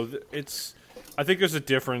think there's a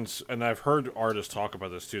difference, and I've heard artists talk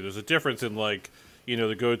about this too. There's a difference in like,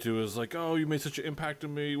 the go-to is like, oh, you made such an impact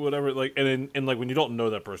on me, whatever. Like, and like when you don't know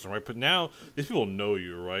that person, right? But now these people know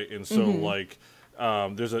you, right? And so like,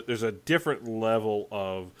 there's a different level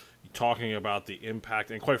of talking about the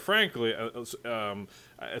impact, and quite frankly,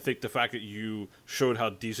 I think the fact that you showed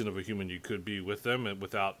how decent of a human you could be with them, and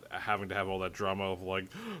without having to have all that drama of like,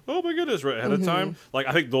 oh my goodness, right ahead of time. Like,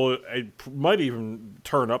 I think it might even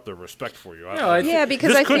turn up their respect for you.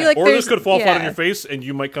 Because I feel like this could fall flat on your face, and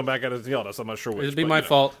you might come back at it and yell. I'm not sure which. It'd be my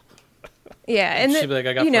fault. Yeah, and she'd be like,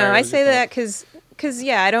 I got fired. I say that because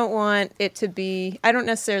I don't want it to be. I don't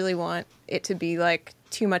necessarily want it to be like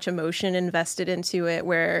too much emotion invested into it,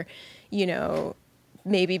 where,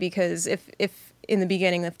 maybe because if in the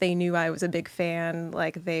beginning, if they knew I was a big fan,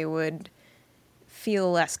 like, they would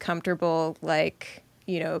feel less comfortable, like,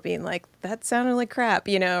 being like, that sounded like crap,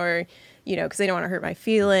 or, because they don't want to hurt my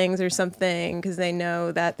feelings or something, because they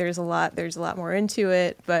know that there's a lot more into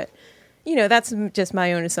it. But, that's just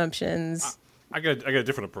my own assumptions. I got a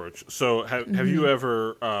different approach. So have you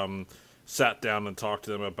ever sat down and talked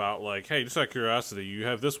to them about, like, hey, just out of curiosity, you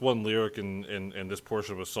have this one lyric in this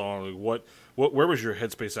portion of a song. Like, where was your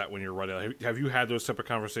headspace at when you were writing? Have you had those type of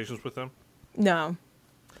conversations with them? No.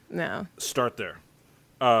 No. Start there,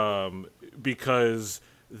 because.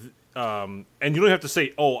 And you don't have to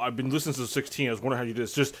say, "Oh, I've been listening since 16. I was wondering how you did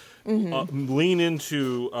this." Just lean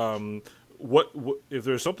into what if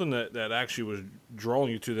there's something that actually was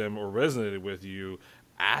drawing you to them or resonated with you.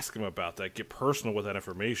 Ask them about that. Get personal with that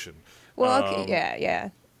information. Well, okay, yeah.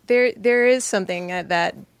 There is something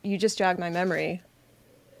that you just jogged my memory.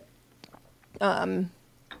 I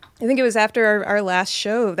think it was after our last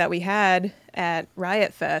show that we had at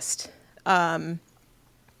Riot Fest.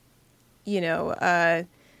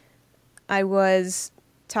 I was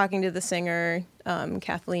talking to the singer,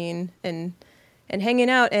 Kathleen, and hanging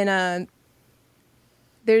out, and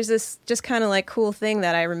there's this just kind of like cool thing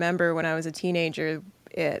that I remember when I was a teenager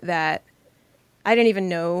that I didn't even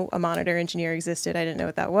know a monitor engineer existed. I didn't know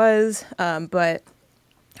what that was, but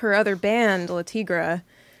her other band, La Tigra,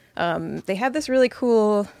 they had this really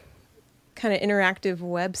cool kind of interactive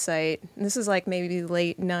website. And this is like maybe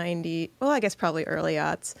late 90s, well, I guess probably early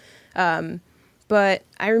aughts. But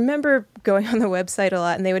I remember going on the website a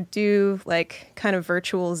lot, and they would do like kind of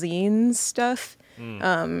virtual zine stuff.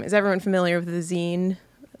 Is everyone familiar with the zine,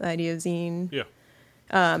 the idea of zine? Yeah.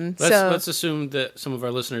 Let's assume that some of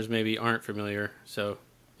our listeners maybe aren't familiar, so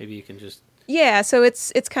maybe you can just... Yeah, so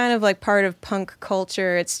it's kind of like part of punk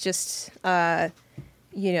culture. It's just, like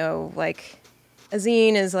a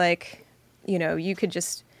zine is like, you could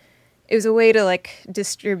just... It was a way to like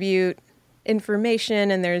distribute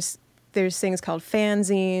information, and there's things called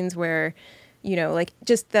fanzines where, like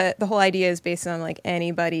just the whole idea is based on like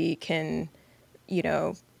anybody can,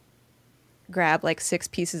 grab like 6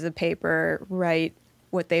 pieces of paper, write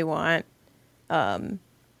what they want,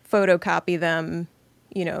 photocopy them,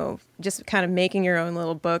 just kind of making your own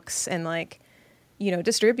little books and like,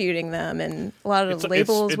 distributing them. And a lot of the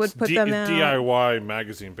labels would put them out. DIY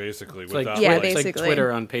magazine, basically. It's without, it's like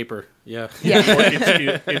Twitter on paper. Yeah.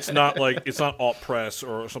 it's not alt press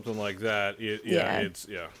or something like that.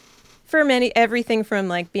 For everything from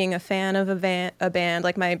like being a fan of a band,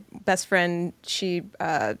 like my best friend, she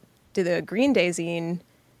did a Green Day zine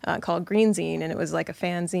called Green Zine, and it was like a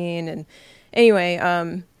fanzine. And anyway,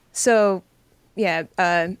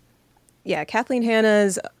 Kathleen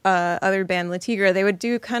Hanna's other band, La Tigra, they would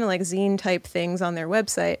do kind of like zine type things on their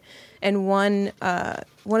website. And one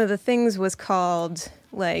of the things was called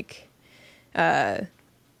like, meet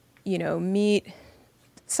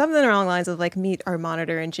something along the lines of like meet our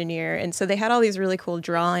monitor engineer. And so they had all these really cool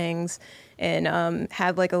drawings and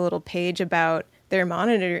had like a little page about their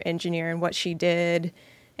monitor engineer and what she did.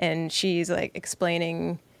 And she's like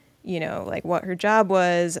explaining, like what her job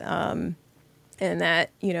was. And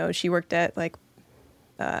that, she worked at like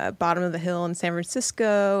Bottom of the Hill in San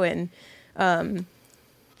Francisco. And I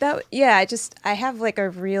have like a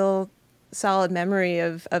real solid memory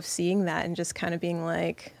of seeing that and just kind of being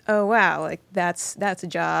like, oh, wow, like that's a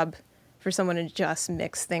job for someone to just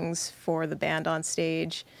mix things for the band on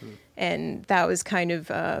stage. And that was kind of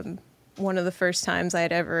one of the first times I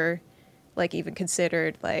had ever like even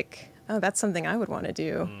considered like, oh, that's something I would want to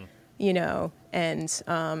do, and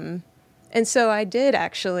so I did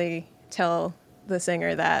actually tell the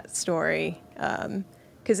singer that story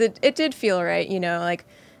because it did feel right, like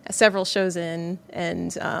several shows in,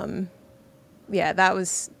 and that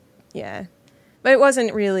was, but it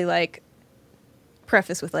wasn't really like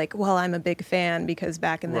prefaced with like, well, I'm a big fan, because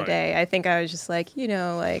back in the day, I think I was just like,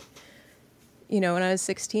 when I was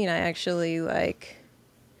 16, I actually like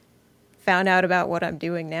found out about what I'm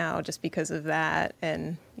doing now just because of that,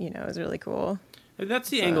 and it was really cool. That's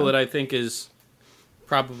the angle that I think is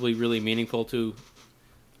probably really meaningful to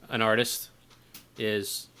an artist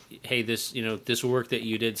is, hey, this work that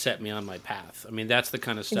you did set me on my path. I mean, that's the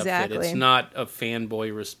kind of stuff that it's not a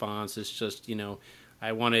fanboy response. It's just, I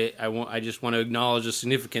just want to acknowledge the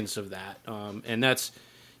significance of that. And that's,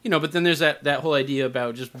 but then there's that whole idea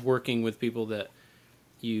about just working with people that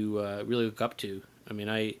you really look up to. I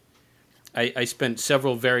mean, I spent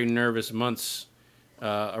several very nervous months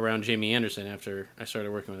around Jamie Anderson after I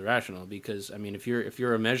started working with Rational, because I mean, if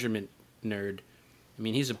you're a measurement nerd, I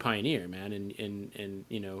mean, he's a pioneer, man, and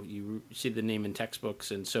you see the name in textbooks,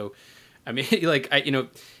 and so I mean,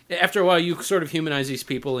 after a while, you sort of humanize these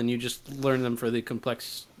people, and you just learn them for the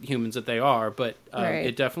complex humans that they are. But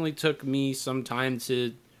it definitely took me some time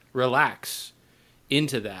to relax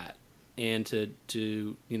into that, and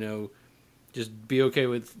to just be okay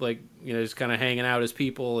with just kind of hanging out as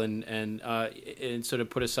people, and sort of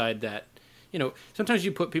put aside that, sometimes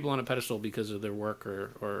you put people on a pedestal because of their work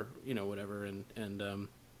or whatever, and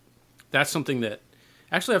that's something that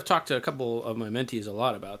actually I've talked to a couple of my mentees a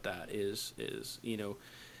lot about. That is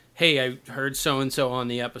hey, I heard so and so on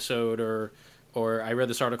the episode, or or I read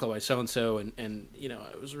this article by so and so, and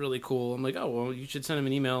it was really cool. I'm like, oh well, you should send them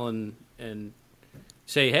an email and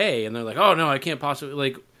say hey, and they're like, oh no, I can't possibly,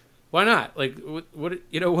 like, why not? Like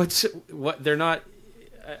what they're not,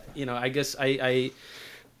 I guess I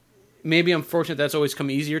maybe I'm fortunate that's always come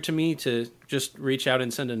easier to me to just reach out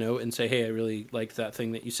and send a note and say, hey, I really liked that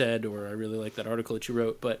thing that you said, or I really liked that article that you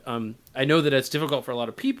wrote. But I know that it's difficult for a lot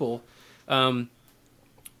of people.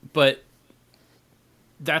 But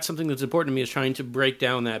that's something that's important to me, is trying to break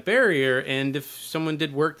down that barrier. And if someone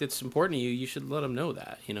did work that's important to you, you should let them know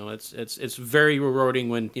that. It's very rewarding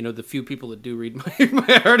when, the few people that do read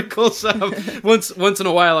my articles, once in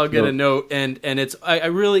a while I'll get a note, and it's, I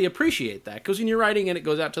really appreciate that, because when you're writing it, it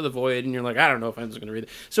goes out to the void and you're like, I don't know if I'm just going to read it.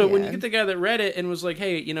 So when you get the guy that read it and was like,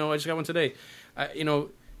 hey, I just got one today,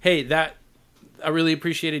 hey, that, I really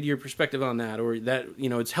appreciated your perspective on that, or that,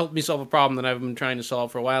 it's helped me solve a problem that I've been trying to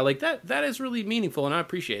solve for a while. Like that is really meaningful, and I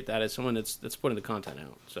appreciate that as someone that's putting the content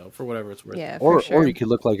out. So for whatever it's worth. Yeah, or for sure. you could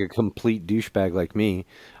look like a complete douchebag like me.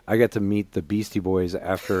 I got to meet the Beastie Boys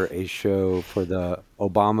after a show for the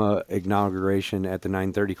Obama inauguration at the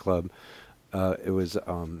 930 Club. It was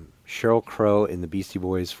Sheryl Crow and the Beastie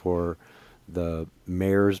Boys for the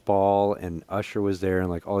mayor's ball, and Usher was there, and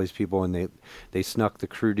like all these people, and they snuck the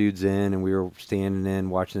crew dudes in, and we were standing in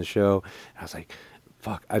watching the show. And I was like,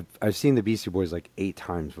 fuck, I've seen the Beastie Boys like 8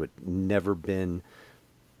 times, but never been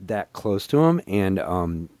that close to them.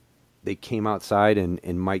 And they came outside,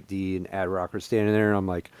 and Mike D and Ad Rock were standing there, and I'm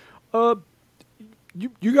like,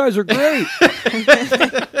 you guys are great.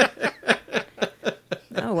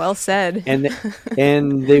 Oh, well said.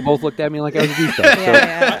 And they both looked at me like I was a douchebag.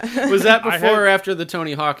 Yeah. Was that before or after the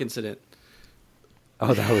Tony Hawk incident?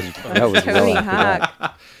 Oh, that was Tony well after Hawk.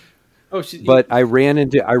 that. Oh, But I ran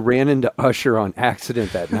into Usher on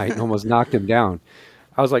accident that night and almost knocked him down.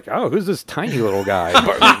 I was like, "Oh, who's this tiny little guy?"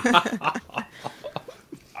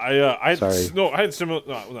 I Sorry. had similar,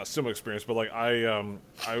 not similar experience, but like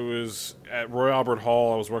I was at Roy Albert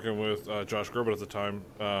Hall. I was working with Josh Groban at the time,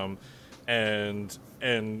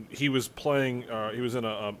 and he was playing. He was in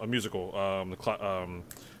a musical,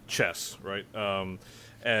 Chess, right? And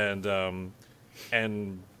I'm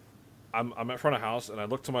at front of house, and I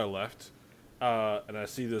look to my left, and I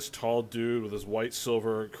see this tall dude with his white,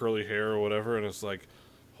 silver, curly hair or whatever, and it's like,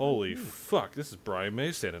 holy fuck, this is Brian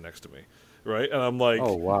May standing next to me. Right, and I'm like,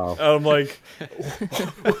 oh wow, and I'm like,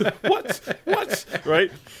 what,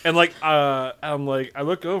 right? And like, I'm like, I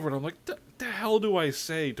look over and I'm like, the hell do I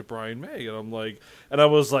say to Brian May? And I'm like, and I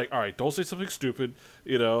was like, all right, don't say something stupid,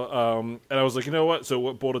 And I was like, you know what? So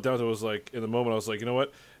what boiled it down to was like, in the moment, I was like, you know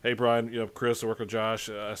what? Hey, Brian, Chris, I work with Josh.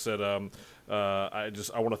 I said, I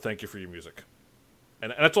want to thank you for your music.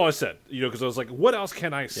 And that's all I said, because I was like, what else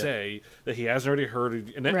can I say that he hasn't already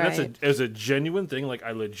heard? And that's as a genuine thing. Like, I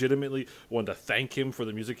legitimately wanted to thank him for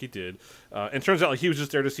the music he did. And it turns out like he was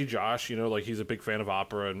just there to see Josh, like he's a big fan of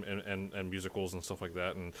opera and musicals and stuff like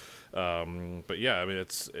that. And but yeah, I mean,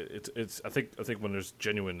 it's I think when there's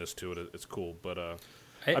genuineness to it, it's cool. But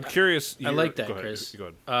I'm curious. I like that, go ahead, Chris.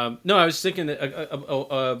 Go ahead. No, I was thinking that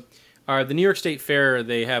the New York State Fair,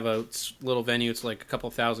 they have a little venue. It's like a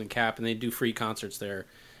couple thousand cap, and they do free concerts there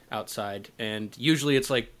outside. And usually it's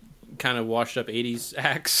like kind of washed up 80s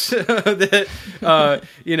acts.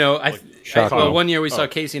 Well, one year we saw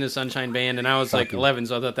Casey and the Sunshine Band, and I was like 11,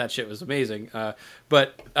 so I thought that shit was amazing.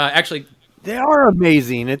 But actually, they are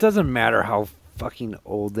amazing. It doesn't matter how fucking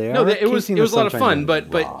old they are. No, it was a lot of fun, Band.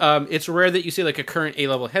 but it's rare that you see like a current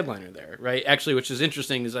A-level headliner there, right? Actually, which is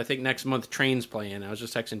interesting is I think next month Train's playing. I was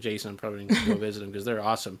just texting Jason. I'm probably going to go visit them because they're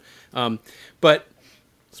awesome. But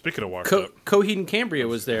speaking of Coheed and Cambria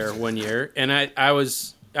was there one year, and I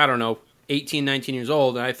was, I don't know, 18, 19 years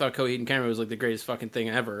old, and I thought Coheed and Cambria was like the greatest fucking thing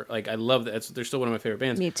ever. Like, I love that. They're still one of my favorite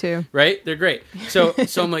bands. Me too. Right? They're great. So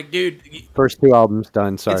I'm like, dude. First 2 albums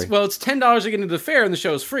done, sorry. It's $10 to get into the fair, and the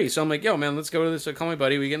show is free. So I'm like, yo, man, let's go to this. I call my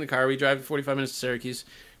buddy. We get in the car. We drive 45 minutes to Syracuse.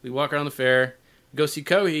 We walk around the fair, go see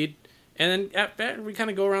Coheed, and then we kind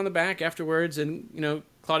of go around the back afterwards, and,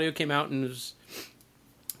 Claudio came out and was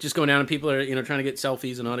just going down, and people are, trying to get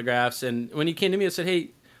selfies and autographs. And when he came to me, I said,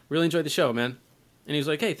 hey, really enjoyed the show, man. And he was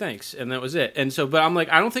like, hey, thanks. And that was it. And so, but I'm like,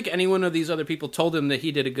 I don't think any one of these other people told him that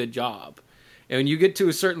he did a good job. And when you get to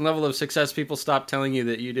a certain level of success, people stop telling you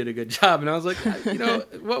that you did a good job. And I was like,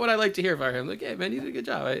 what would I like to hear from him? Like, hey, man, you did a good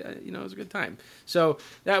job. It was a good time. So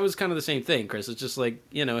that was kind of the same thing, Chris. It's just like,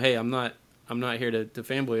 hey, I'm not here to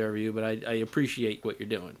fanboy over you, but I appreciate what you're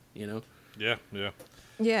doing, Yeah.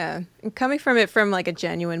 Yeah. And coming from like a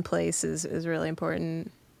genuine place is really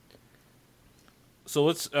important. So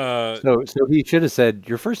let's. So he should have said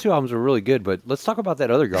your first two albums were really good, but let's talk about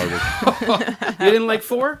that other garbage. You didn't like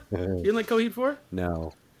 4? You didn't like Coheed 4?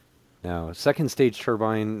 No. Second Stage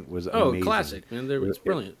Turbine was amazing. Classic, man. It's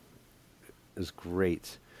brilliant. It was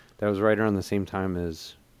great. That was right around the same time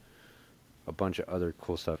as a bunch of other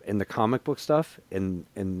cool stuff, and the comic book stuff, and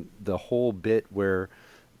the whole bit where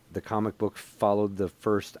the comic book followed the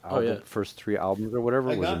first album, first 3 albums or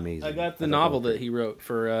whatever was amazing. I got the novel that he wrote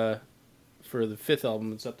for the 5th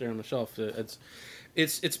album. It's up there on the shelf.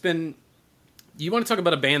 It's been. You want to talk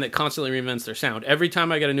about a band that constantly reinvents their sound. Every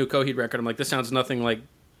time I get a new Coheed record, I'm like, this sounds nothing like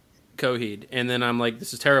Coheed, and then I'm like,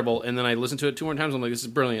 this is terrible, and then I listen to it 2 more times, I'm like, this is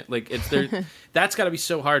brilliant. Like, it's there. That's got to be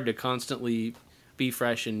so hard to constantly be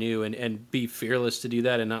fresh and new, and be fearless to do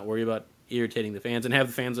that, and not worry about irritating the fans, and have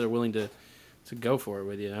the fans that are willing to go for it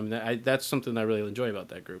with you. I mean, that's something I really enjoy about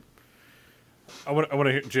that group. I want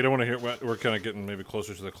to hear, Jade. I want to hear. We're kind of getting maybe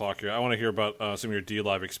closer to the clock here. I want to hear about some of your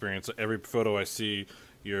D-Live experience. Every photo I see,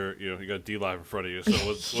 you got D-Live in front of you.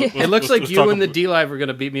 So it looks like you and the D-Live are going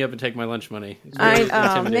to beat me up and take my lunch money.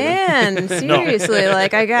 Oh man, seriously,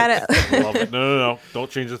 like I got it. Love it. No,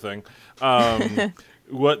 don't change the thing.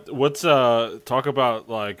 What's talk about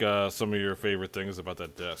like some of your favorite things about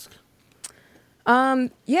that desk?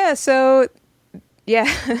 Yeah. So yeah.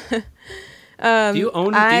 Do you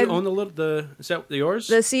own the is that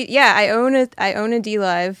yours? I own a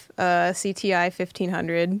D-Live CTI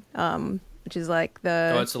 1500, which is like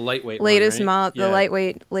the it's a lightweight latest one, right? the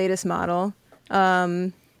lightweight latest model.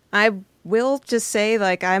 I will just say,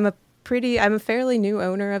 like, I'm a fairly new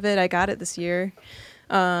owner of it. I got it this year.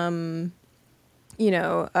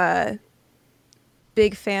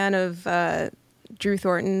 Big fan of Drew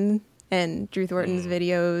Thornton and Drew Thornton's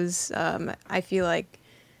videos. I feel like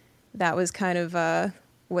that was kind of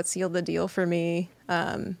what sealed the deal for me.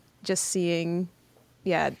 Just seeing,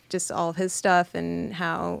 just all of his stuff and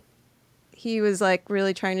how he was like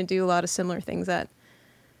really trying to do a lot of similar things that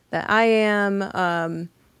I am.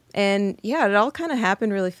 And it all kind of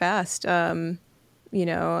happened really fast. The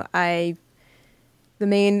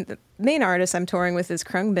main artist I'm touring with is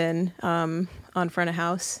Krungbin on Front of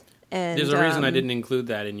House. And there's a reason I didn't include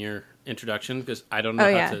that in your introduction, because I don't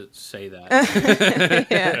know how to say that.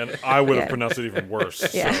 And I would have pronounced it even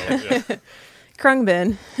worse. Yeah. So,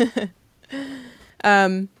 Krungbin.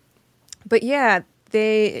 But yeah,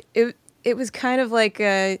 it was kind of like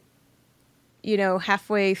halfway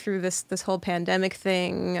through this whole pandemic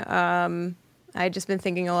thing. I'd just been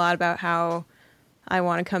thinking a lot about how I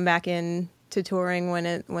want to come back in to touring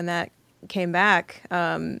when that came back.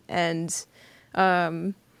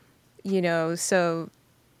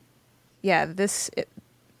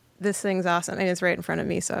 This thing's awesome, and it's right in front of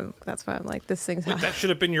me, so that's why I'm like, this thing's awesome. that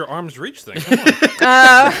should have been your arm's reach thing.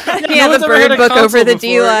 The bird book over the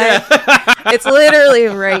D-Live. It's literally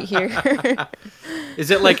right here.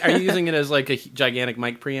 Is it like, are you using it as like a gigantic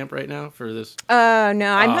mic preamp right now for this? No, I'm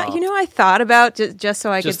not. I thought about just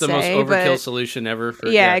so I could say, just the most overkill solution ever.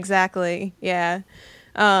 Exactly. Yeah.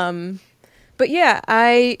 But yeah,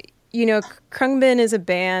 Krungbin is a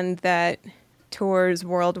band that tours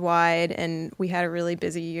worldwide, and we had a really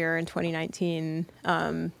busy year in 2019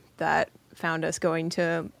 that found us going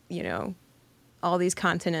to all these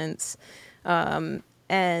continents, and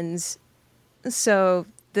so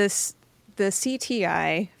the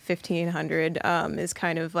CTI 1500 is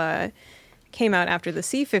kind of came out after the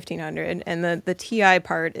C1500, and the TI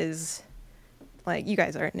part is, like, you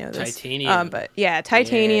guys already know this, titanium. But yeah,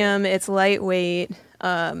 titanium. Yeah. It's lightweight.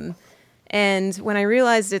 And when I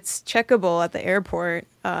realized it's checkable at the airport,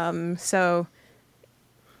 so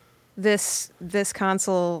this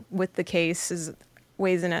console with the case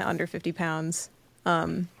weighs in at under 50 pounds.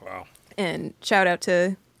 Wow. And shout out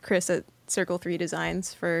to Chris at Circle 3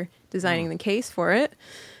 Designs for designing the case for it.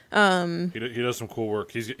 He does some cool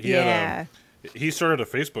work. He started a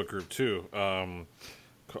Facebook group too,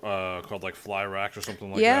 called like Fly Racks or something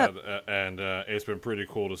like that, and it's been pretty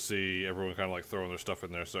cool to see everyone kind of like throwing their stuff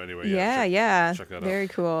in there. So anyway, check that out. Very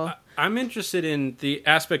cool. I'm interested in the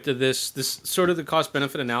aspect of this sort of the cost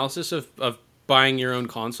benefit analysis of buying your own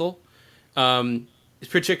console. It's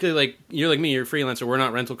particularly, like, you're like me, you're a freelancer. We're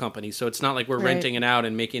not rental companies, so it's not like we're renting it out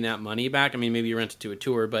and making that money back. I mean, maybe you rent it to a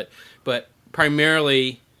tour, but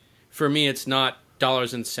primarily for me, it's not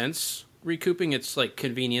dollars and cents recouping. It's like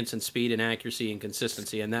convenience and speed and accuracy and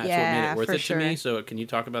consistency, and that's what made it worth it to me. So can you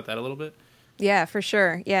talk about that a little bit? Yeah, for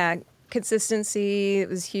sure. Yeah, consistency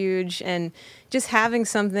was huge, and just having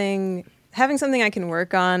something I can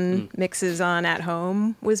work on, mixes on at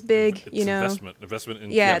home was big. It's investment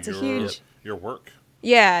in it's a huge your work.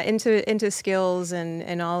 Yeah, into skills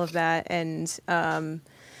and all of that, and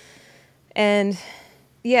And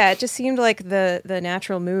yeah, it just seemed like the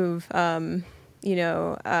natural move.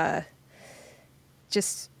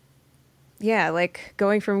 Just yeah, like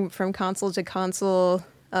going from console to console,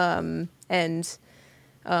 and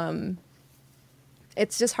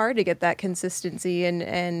it's just hard to get that consistency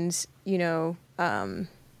and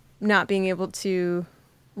not being able to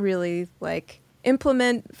really like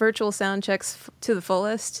implement virtual sound checks to the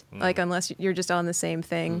fullest, like unless you're just on the same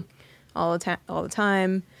thing all the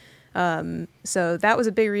time. So that was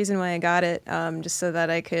a big reason why I got it, just so that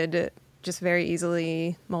I could just very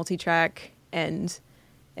easily multi-track and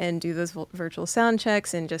do those virtual sound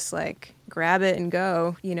checks and just like grab it and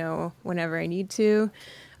go, whenever I need to.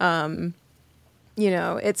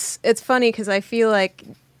 It's funny because I feel like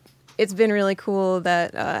it's been really cool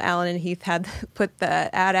that Alan and Heath had put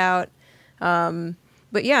the ad out.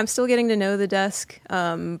 But yeah, I'm still getting to know the desk.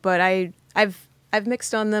 But I've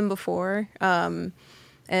mixed on them before, and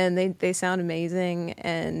they sound amazing.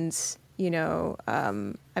 And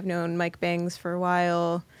I've known Mike Bangs for a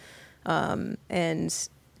while, and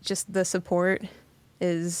just the support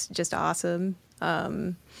is just awesome.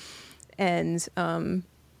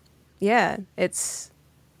 Yeah, it's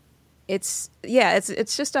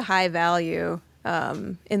just a high value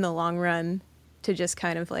in the long run to just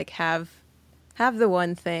kind of like have the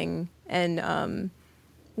one thing, and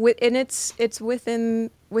it's within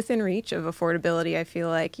reach of affordability. I feel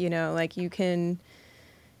like like you can,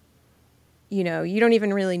 you don't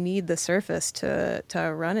even really need the Surface to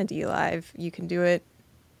run a DLive. You can do it,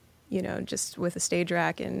 just with a stage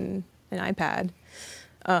rack and an iPad.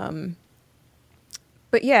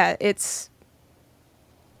 But yeah, it's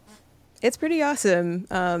pretty awesome.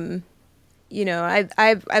 I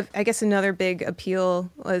guess another big appeal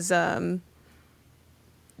was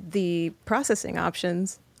the processing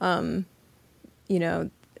options. Not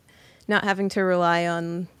having to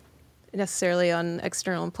rely necessarily on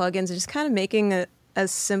external plugins, just kind of making it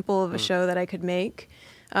as simple of a show that I could make.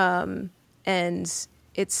 And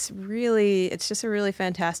it's just a really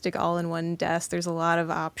fantastic all-in-one desk. There's a lot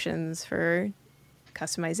of options for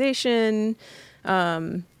customization,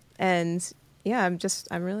 and yeah,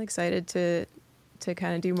 I'm really excited to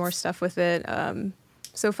kind of do more stuff with it.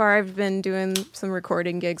 So far I've been doing some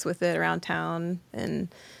recording gigs with it around town, and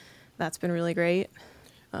that's been really great.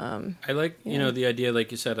 I like the idea,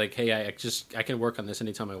 like you said, like, hey, I can work on this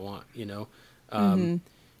anytime I want,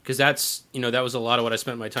 because that's that was a lot of what I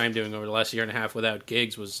spent my time doing over the last year and a half without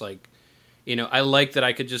gigs. Was like, I like that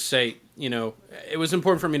I could just say, it was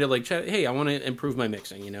important for me to like, hey, I want to improve my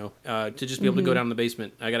mixing, to just be able to go down in the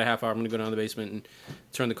basement. I got a half hour. I'm going to go down in the basement and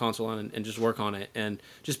turn the console on and just work on it. And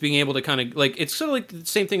just being able to kind of like, it's sort of like the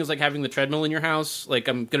same thing as like having the treadmill in your house. Like,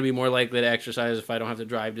 I'm going to be more likely to exercise if I don't have to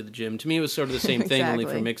drive to the gym. To me, it was sort of the same thing, Exactly.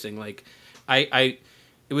 only for mixing. Like, it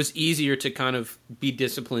was easier to kind of be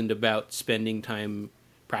disciplined about spending time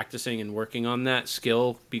practicing and working on that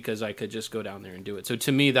skill because I could just go down there and do it. So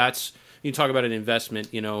to me, that's, you talk about an investment,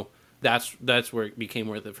 that's where it became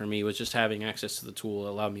worth it for me, was just having access to the tool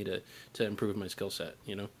allowed me to improve my skill set,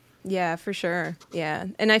 Yeah, for sure. Yeah.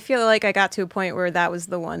 And I feel like I got to a point where that was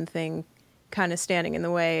the one thing kind of standing in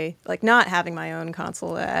the way, like not having my own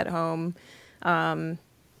console at home.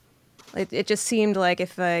 It just seemed like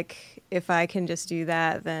if I can just do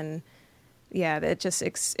that, then yeah, it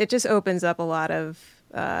just opens up a lot of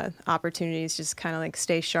opportunities, just kind of like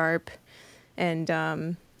stay sharp. And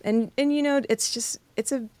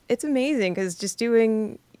it's amazing because just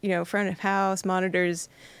doing, front of house monitors,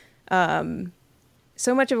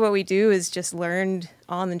 so much of what we do is just learned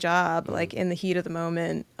on the job, like in the heat of the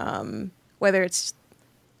moment, whether it's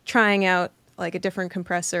trying out like a different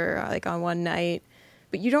compressor, like on one night,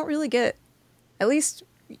 but you don't really get, at least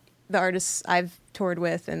the artists I've toured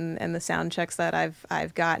with and the sound checks that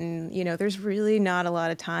I've gotten, there's really not a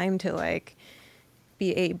lot of time to like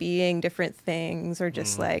be A/B-ing different things or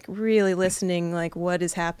just like really listening, like what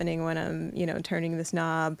is happening when I'm, turning this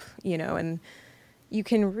knob, and you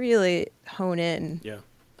can really hone in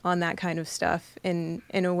on that kind of stuff in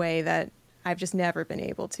a way that I've just never been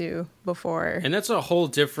able to before. And that's a whole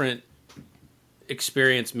different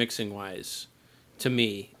experience mixing wise to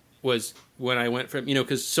me, was when I went from,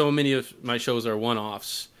 because so many of my shows are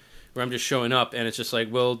one-offs where I'm just showing up and it's just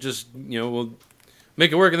like, we'll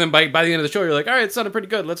make it work, and then by the end of the show you're like, all right, it sounded pretty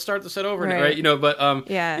good, let's start the set over, right?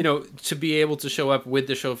 To be able to show up with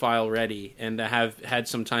the show file ready and to have had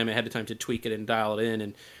some time ahead of time to tweak it and dial it in,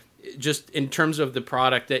 and just in terms of the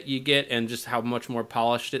product that you get and just how much more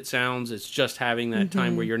polished it sounds, it's just having that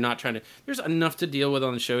time where you're not trying to, there's enough to deal with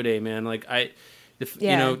on the show day, man. Like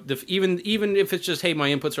even if it's just, hey, my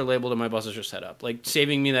inputs are labeled and my buses are set up, like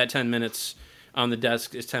saving me that 10 minutes on the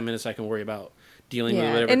desk is 10 minutes I can worry about dealing with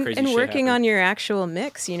whatever crazy and shit working happens. on your actual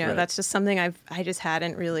mix, Right. that's just something I just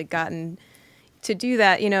hadn't really gotten to do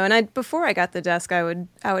that, and before I got the desk, I would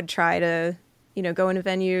try to, go into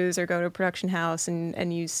venues or go to a production house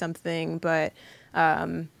and use something, but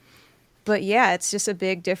yeah, it's just a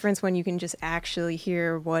big difference when you can just actually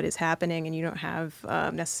hear what is happening and you don't have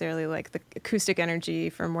necessarily like the acoustic energy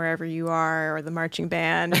from wherever you are or the marching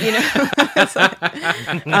band, It's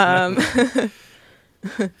like,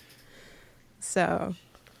 so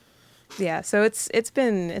yeah, so it's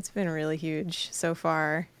been really huge so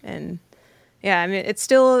far, and yeah, I mean it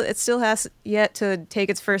still has yet to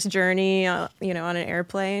take its first journey, on an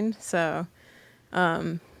airplane. So,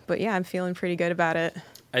 but yeah, I'm feeling pretty good about it.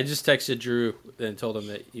 I just texted Drew and told him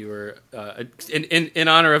that you were in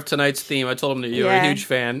honor of tonight's theme. I told him that you were a huge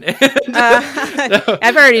fan.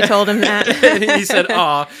 I've already told him that. And he said,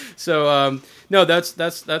 "Aw." So no,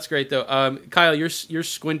 that's great though. Kyle, you're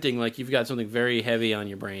squinting like you've got something very heavy on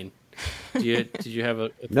your brain. Did you have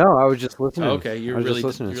a? No, I was just listening. Oh, okay, you're I was really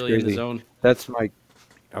just listening. It's in the crazy. zone. That's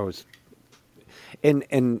I was,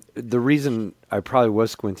 and the reason I probably was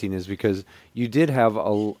squinting is because you did have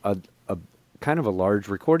a kind of a large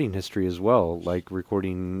recording history as well, like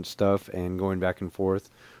recording stuff and going back and forth,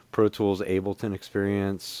 Pro Tools, Ableton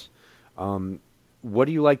experience. What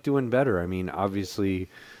do you like doing better? I mean, obviously,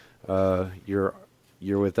 you're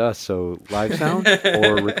with us, so live sound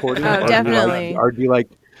or recording? Oh, definitely. Or do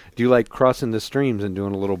you like crossing the streams and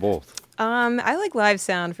doing a little both? I like live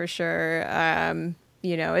sound for sure.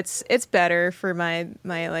 It's better for my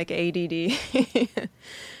like ADD.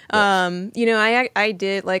 I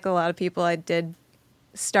did, like a lot of people, I did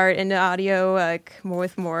start into audio like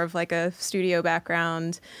with more of like a studio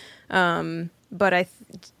background, but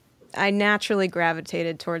I naturally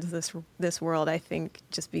gravitated towards this world. I think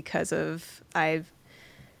just because of the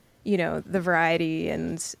variety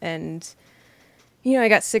and I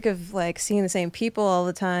got sick of like seeing the same people all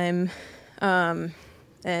the time.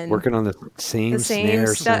 And working on the same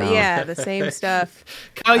snare stuff. sound. Yeah, the same stuff.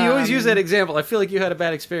 Kyle, you always use that example. I feel like you had a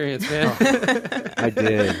bad experience, man. I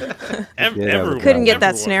did. Everyone. Couldn't get that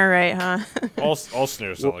Everyone. snare right, huh? All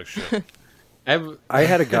snares sound like shit. I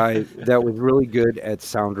had a guy that was really good at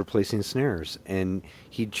sound replacing snares, and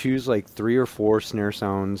he'd choose like 3 or 4 snare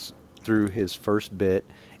sounds through his first bit,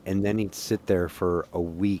 and then he'd sit there for a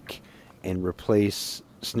week and replace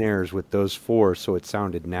snares with those 4 so it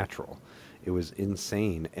sounded natural. It was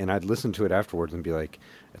insane, and I'd listen to it afterwards and be like,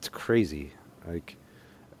 "It's crazy." Like,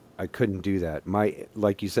 I couldn't do that.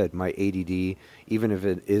 Like you said, my ADD, even if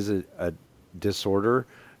it is a disorder,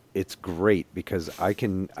 it's great because I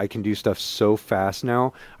can do stuff so fast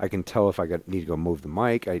now. I can tell if I need to go move the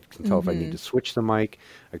mic. I can tell if I need to switch the mic.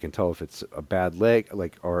 I can tell if it's a bad leg,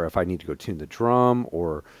 or if I need to go tune the drum,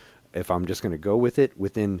 or if I'm just going to go with it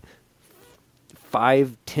within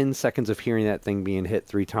 5-10 seconds of hearing that thing being hit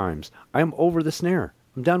 3 times. I'm over the snare.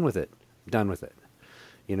 I'm done with it.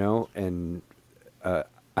 And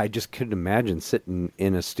I just couldn't imagine sitting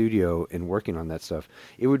in a studio and working on that stuff.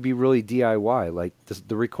 It would be really DIY. Like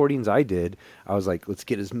the recordings I did, I was like, let's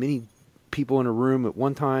get as many people in a room at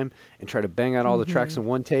one time and try to bang out all the tracks in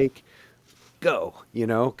one take. Go,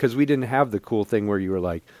 because we didn't have the cool thing where you were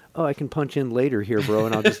like, oh, I can punch in later here, bro,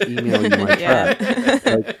 and I'll just email you my track.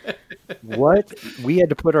 Like, what? We had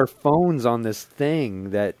to put our phones on this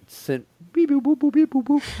thing that sent beep boop boop boop beep boop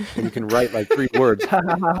boop, and you can write like 3 words, ha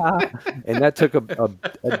ha ha ha, and that took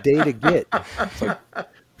a day to get. It's like,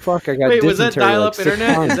 fuck, I got Wait, was that dysentery dial-up like 6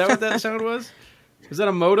 internet? times. Is that what that sound was? Was that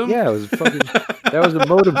a modem? Yeah, it was fucking. That was the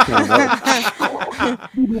modem sound.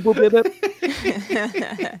 Beep, boop, boop,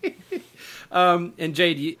 beep, beep. And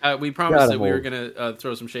Jade, we promised that we were hold. going to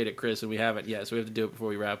throw some shade at Chris, and we haven't yet, so we have to do it before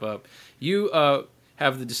we wrap up. You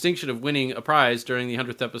have the distinction of winning a prize during the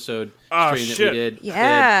 100th episode stream that we did.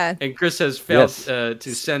 Yeah. And Chris has failed Yes.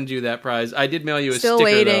 to send you that prize. I did mail you a Still sticker,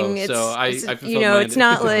 waiting. though, It's, so I fulfilled mine. it's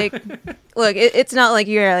not like, look, it's not like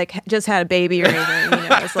you're like just had a baby or anything.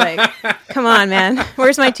 It's like, come on, man,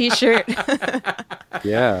 where's my T-shirt?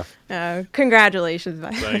 Yeah. Congratulations, by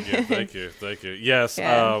Thank you. Yes,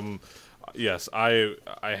 Yeah. yes. I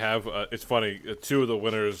have. It's funny. 2 of the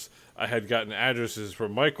winners I had gotten addresses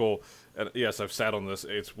from Michael, and yes, I've sat on this.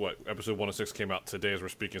 It's episode 106 came out today as we're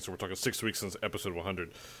speaking, so we're talking 6 weeks since episode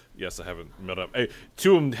 100. Yes, I haven't met up.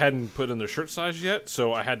 2 of them hadn't put in their shirt size yet,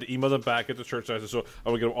 so I had to email them back at the shirt sizes. So I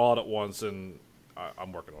would get them all at once, and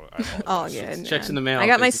I'm working on it. all good. Checks in the man. mail. I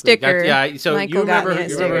got my basically. sticker. Yeah, so Michael you remember, got me a who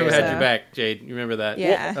had sticker, your so- back, Jade. You remember that?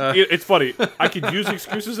 Yeah. It's funny. I could use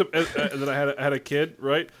excuses that I had a kid,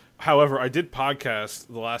 right? However, I did podcast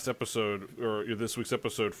the last episode or this week's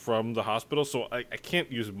episode from the hospital, so I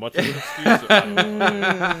can't use much of an excuse.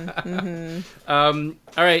 All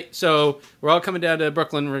right, so we're all coming down to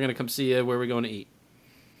Brooklyn. We're going to come see you. Where are we going to eat?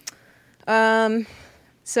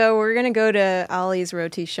 So we're gonna go to Ollie's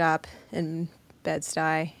Roti Shop in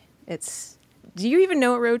Bed-Stuy. Do you even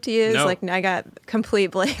know what roti is? No. Like, I got complete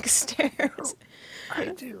blank stares. I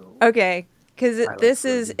do. Okay, because like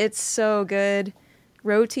it's so good.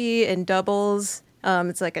 Roti and doubles.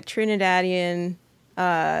 It's like a Trinidadian,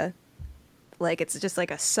 like it's just like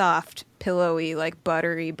a soft, pillowy, like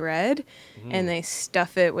buttery bread, and they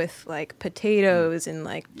stuff it with like potatoes and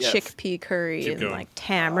like Yes. chickpea curry Keep and going. like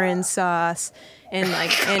tamarind sauce and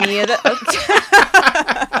like any of the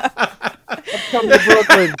Come to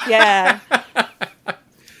Brooklyn. yeah.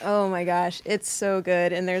 Oh my gosh, it's so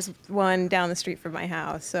good, and there's one down the street from my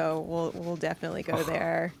house, so we'll definitely go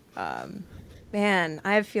there. Man,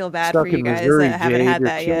 I feel bad Stuck for you in guys Missouri, that haven't Jade, had you're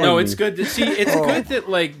that killing yet. No, me. it's good to see. It's good that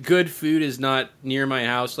like good food is not near my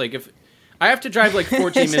house. Like if I have to drive like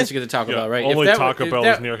 14 minutes to get to Taco Bell, right? Only If that Taco if Bell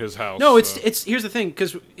that- is near his house. No, so. it's here's the thing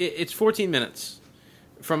because it's 14 minutes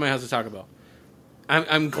from my house to Taco Bell.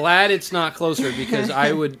 I'm glad it's not closer because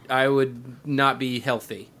I would not be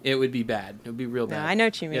healthy. It would be bad. It would be real No, bad. I know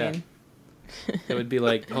what you Yeah. mean. It would be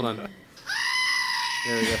like, hold on.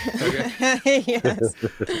 There we go. Okay. Yes.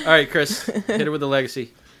 All right, Chris, hit her with the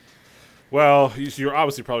legacy. Well, you're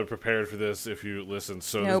obviously probably prepared for this if you listen,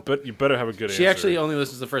 so Nope. but you better have a good answer. She actually only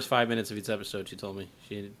listens to the first 5 minutes of each episode. She told me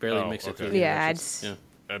she barely Oh, makes it okay. through. the Yeah, introductions. I'd-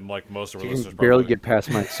 and like most of our You listeners, can barely probably. get past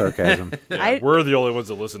my sarcasm. Yeah, we're the only ones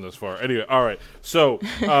that listen this far. Anyway, all right. So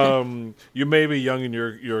you may be young in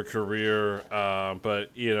your career, but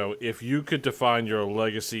you know, if you could define your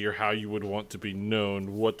legacy or how you would want to be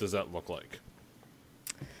known, what does that look like?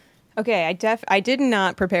 Okay, I did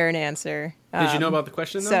not prepare an answer. Did you know about the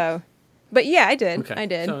question though? So, but yeah, I did. Okay, I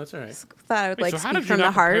did. so that's all right. Thought I would Wait, like so how did speak you from the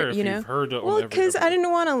not prepare heart, if you know. you've heard it on Well, every because I episode?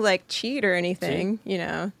 didn't want to like cheat or anything, you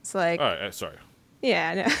know. It's like, All right, sorry.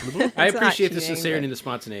 yeah, no. I It's not appreciate the cheating, sincerity but- and the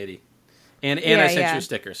spontaneity. And Yeah, I sent yeah. you a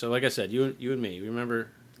sticker. So like I said, you and me. Remember?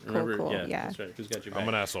 Cool, yeah. That's right. Who's got your back? I'm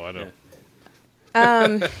an asshole. I know.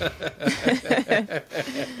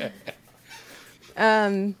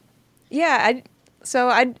 Yeah. Yeah,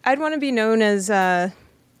 I'd want to be known as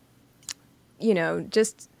you know,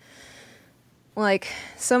 just like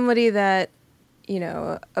somebody that, you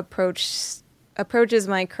know, approaches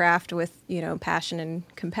my craft with, you know, passion and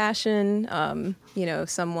compassion, you know,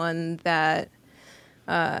 someone that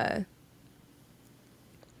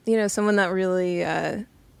you know, someone that really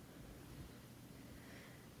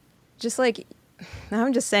just like,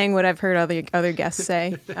 I'm just saying what I've heard other guests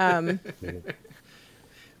say.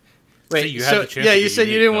 Wait, See, you had so the chance yeah, to you be said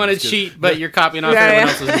you unique. didn't No, want to that's good. cheat, but you're copying off Yeah, everyone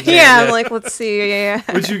yeah. else's. example. Yeah, I'm like, let's see. Yeah.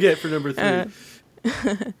 What'd you get for number 3?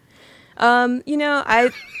 You know, I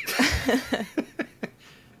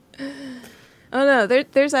don't know.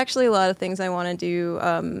 There's actually a lot of things I want to do.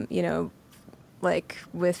 You know, like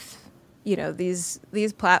with, you know, these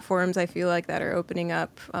platforms I feel like that are opening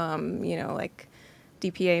up. You know, like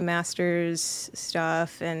DPA Masters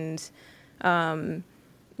stuff, and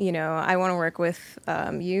you know, I want to work with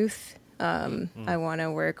youth. I want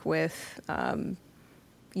to work with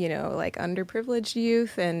you know, like underprivileged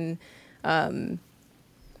youth, and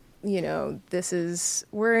you know,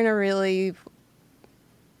 we're in a really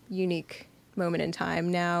unique moment in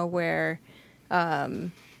time now where,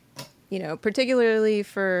 you know, particularly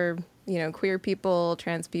for, you know, queer people,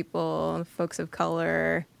 trans people, folks of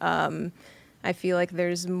color, I feel like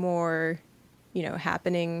there's more, you know,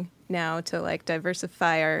 happening now to like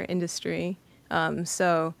diversify our industry.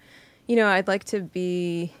 So, you know, I'd like to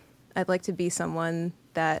be someone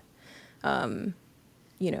that,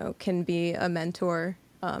 you know, can be a mentor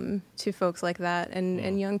to folks like that,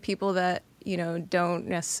 and young people that, you know, don't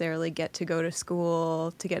necessarily get to go to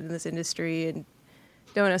school to get in this industry and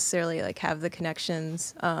don't necessarily like have the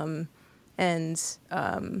connections. And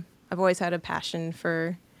I've always had a passion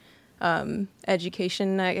for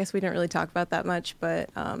education. I guess we didn't really talk about that much, but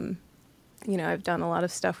you know, I've done a lot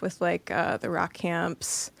of stuff with like the rock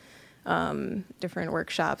camps, different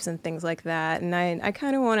workshops and things like that. And I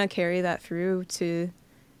kind of want to carry that through to,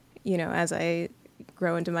 you know, as I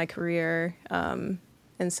grow into my career.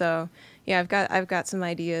 And so, yeah, I've got some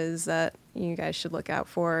ideas that you guys should look out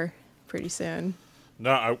for pretty soon.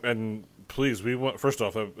 No, and please, we want. First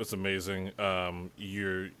off, it's amazing.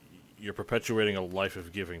 You're perpetuating a life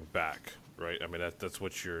of giving back, right? I mean, that's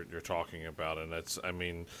what you're talking about, and that's, I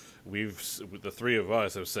mean, the three of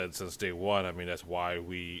us have said since day one. I mean, that's why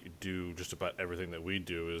we do just about everything that we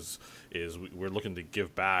do is we're looking to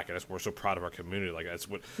give back, and we're so proud of our community. Like that's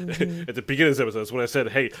what at the beginning of this episode, that's what I said.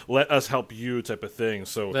 Hey, let us help you, type of thing.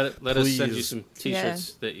 So let us send you some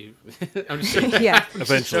T-shirts that you. I'm just kidding. Yeah,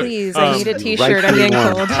 eventually. please, I need a T-shirt. I'm getting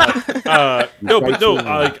cold.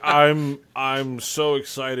 I'm so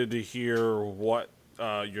excited to hear what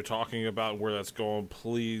you're talking about and where that's going.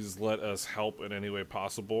 Please let us help in any way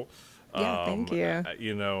possible. Yeah, thank you.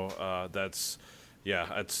 That's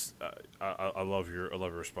I love your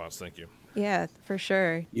response. Thank you. Yeah, for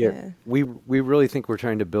sure. Yeah. We really think we're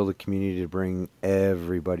trying to build a community to bring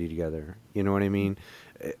everybody together. You know what I mean?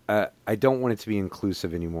 I don't want it to be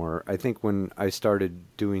inclusive anymore. I think when I started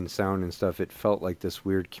doing sound and stuff, it felt like this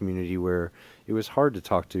weird community where it was hard to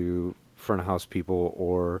talk to front of house people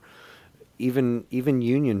or even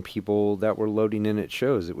union people that were loading in at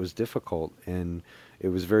shows. It was difficult, and it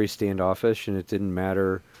was very standoffish, and it didn't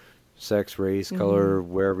matter sex, race, color,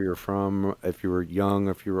 wherever you're from, if you were young,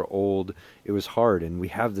 if you were old. It was hard, and we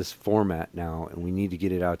have this format now, and we need to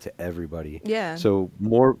get it out to everybody. Yeah. So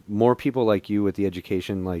more people like you with the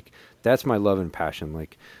education, like that's my love and passion.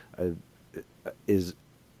 Like, is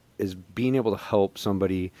being able to help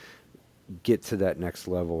somebody get to that next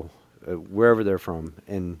level, wherever they're from.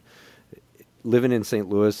 And living in St.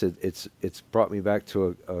 Louis, it's brought me back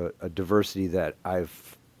to a diversity that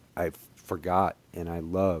I've forgot and I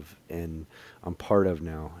love and I'm part of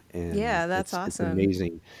now. And yeah, that's awesome. It's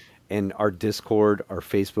amazing. And our Discord, our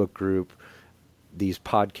Facebook group, these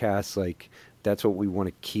podcasts, like that's what we want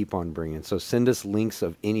to keep on bringing. So send us links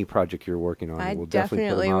of any project you're working on. I we'll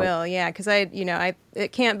definitely will. Yeah, because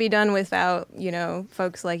it can't be done without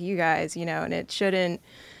folks like you guys. And it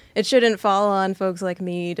shouldn't fall on folks like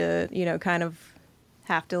me to kind of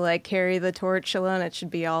have to like carry the torch alone. It should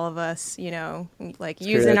be all of us. Like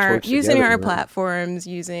using our platforms,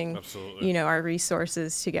 using Absolutely. Our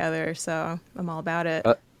resources together. So I'm all about it.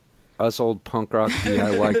 Us old punk rock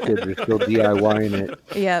DIY kids are still DIYing it.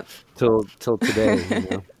 Yep. Till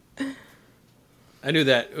today. I knew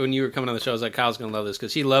that when you were coming on the show. I was like, Kyle's gonna love this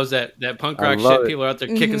because he loves that punk rock shit. It. People are out there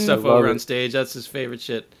kicking stuff over on stage. That's his favorite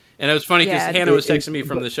shit. And it was funny because Hannah was texting me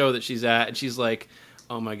from the show that she's at, and she's like,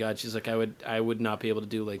 "Oh my god," she's like, "I would not be able to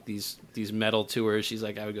do like these metal tours." She's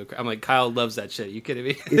like, "I would go." I'm like, Kyle loves that shit. Are you kidding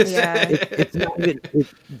me? It's not even.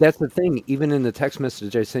 That's the thing. Even in the text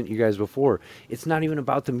message I sent you guys before, it's not even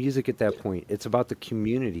about the music at that point. It's about the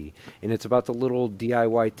community, and it's about the little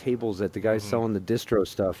DIY tables that the guys selling the distro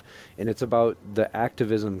stuff, and it's about the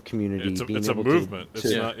activism community. It's a movement.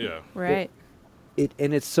 It's not, right.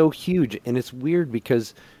 And it's so huge, and it's weird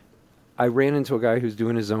because I ran into a guy who's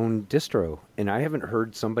doing his own distro, and I haven't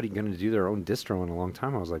heard somebody going to do their own distro in a long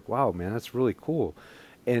time. I was like, wow, man, that's really cool.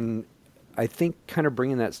 And I think kind of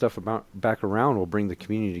bringing that stuff back around will bring the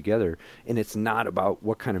community together. And it's not about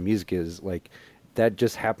what kind of music is. Like, that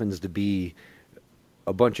just happens to be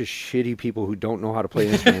a bunch of shitty people who don't know how to play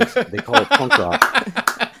instruments. They call it punk rock.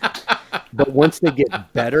 But once they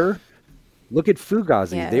get better... Look at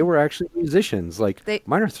Fugazi. Yeah. They were actually musicians. Like,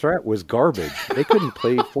 Minor Threat was garbage. They couldn't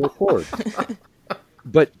play 4 chords.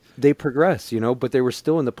 But they progressed, but they were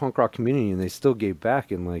still in the punk rock community, and they still gave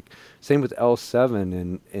back. And, like, same with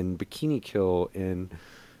L7 and Bikini Kill. And,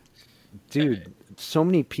 dude, so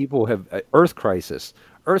many people have... Earth Crisis.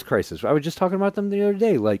 I was just talking about them the other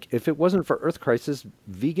day. Like, if it wasn't for Earth Crisis,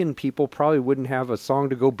 vegan people probably wouldn't have a song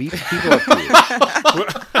to go beat people up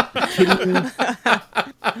to. Kidding me?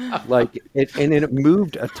 Like, it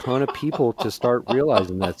moved a ton of people to start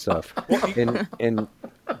realizing that stuff. And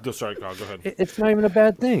sorry, Carl, go ahead. It's not even a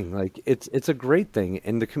bad thing. Like, it's a great thing,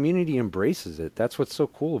 and the community embraces it. That's what's so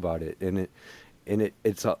cool about it. And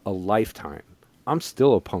it's a lifetime. I'm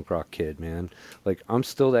still a punk rock kid, man. Like, I'm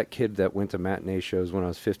still that kid that went to matinee shows when I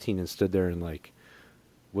was 15 and stood there and, like,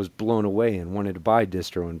 was blown away and wanted to buy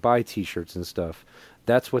distro and buy T-shirts and stuff.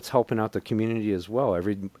 That's what's helping out the community as well.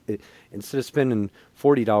 Instead of spending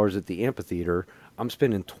 $40 at the amphitheater, I'm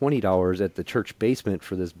spending $20 at the church basement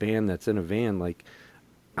for this band that's in a van. Like,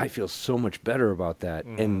 I feel so much better about that.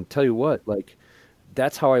 And tell you what, like,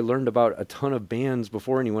 that's how I learned about a ton of bands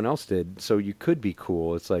before anyone else did. So you could be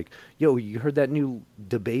cool. It's like, yo, you heard that new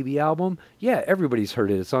DaBaby album? Yeah, everybody's heard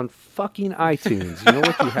it. It's on fucking iTunes. You know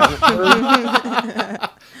what you haven't heard?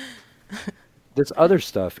 This other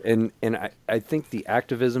stuff. And I think the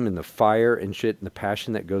activism and the fire and shit and the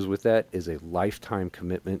passion that goes with that is a lifetime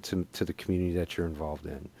commitment to the community that you're involved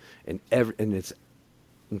in. And it's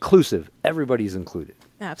inclusive. Everybody's included.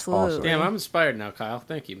 Absolutely. Awesome. Damn, I'm inspired now, Kyle.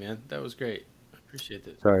 Thank you, man. That was great. Appreciate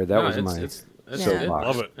it. Sorry, that was mine. That's Yeah. good.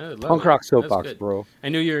 Love it. I love Punk it. rock That's soapbox, good. bro. I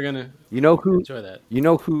knew you were gonna You know who? enjoy that. You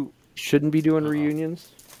know who shouldn't be doing reunions?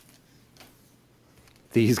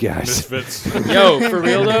 These guys. Misfits. Yo, for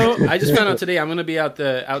real though, I just found out today I'm gonna be at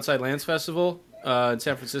the Outside Lands Festival in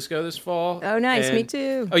San Francisco this fall. Oh, nice. And- Me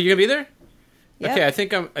too. Oh, you're gonna be there? Yep. Okay, I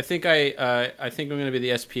think I'm gonna be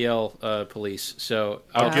the SPL police. So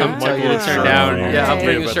I'll Okay, come tell you to Michael turn shirt down. on. Yeah, I'll Okay.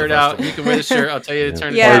 bring the About shirt the out. festival. You can wear the shirt. I'll tell you to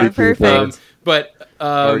turn Yeah, it Party down. pooper. perfect. But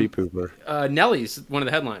Party pooper. Nellie's one of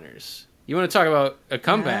the headliners. You want to talk about a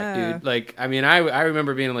comeback, Ah. dude? Like, I mean, I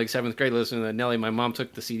remember being in like 7th grade listening to Nelly. My mom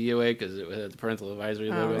took the CD away because it had the parental advisory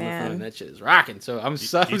logo on the man. front, and that shit is rocking. So I'm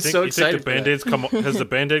so You so excited. think for the that. Band-Aids come? Has the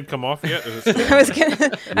Band-Aid come off yet? Is it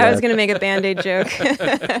I was gonna make a Band-Aid joke.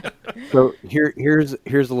 So here's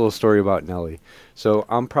a little story about Nelly. So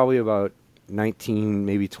I'm probably about 19,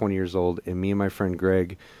 maybe 20 years old, and me and my friend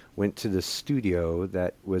Greg went to the studio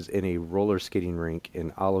that was in a roller skating rink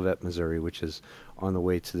in Olivet, Missouri, which is on the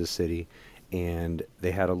way to the city. And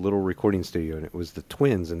they had a little recording studio, and it was the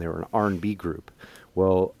Twins, and they were an R&B group.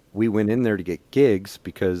 Well, we went in there to get gigs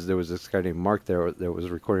because there was this guy named Mark there that was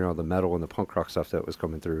recording all the metal and the punk rock stuff that was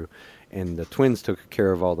coming through, and the Twins took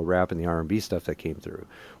care of all the rap and the R&B stuff that came through.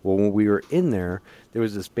 Well, when we were in there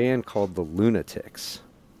was this band called the Lunatics,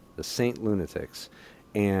 the Saint Lunatics,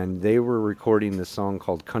 and they were recording this song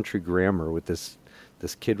called Country Grammar with this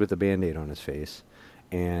kid with a Band-Aid on his face.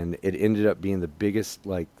 And it ended up being the biggest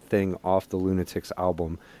thing off the Lunatics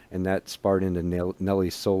album, and that sparked into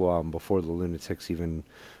Nelly's solo album before the Lunatics even.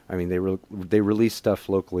 I mean, they released stuff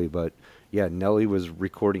locally, but yeah, Nelly was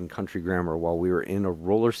recording Country Grammar while we were in a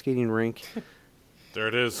roller skating rink. There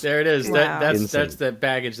it is. There it is. Wow. That's Insane. the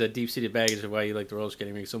baggage, that deep-seated baggage of why you like the roller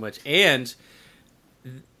skating rink so much. And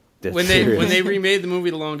That's when serious. they remade the movie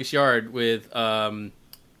The Longest Yard with Adam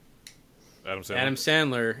Sandler. Adam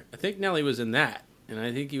Sandler, I think Nelly was in that, and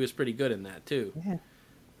I think he was pretty good in that too.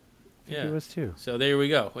 Yeah. He was too. So there we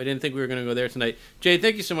go. I didn't think we were going to go there tonight. Jay,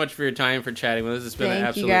 thank you so much for your time, for chatting with us. It's been an Thank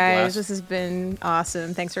absolute you guys. blast. This has been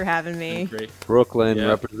awesome. Thanks for having me. Great. Brooklyn Yeah.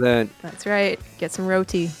 represent. That's right. Get some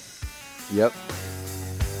roti. Yep.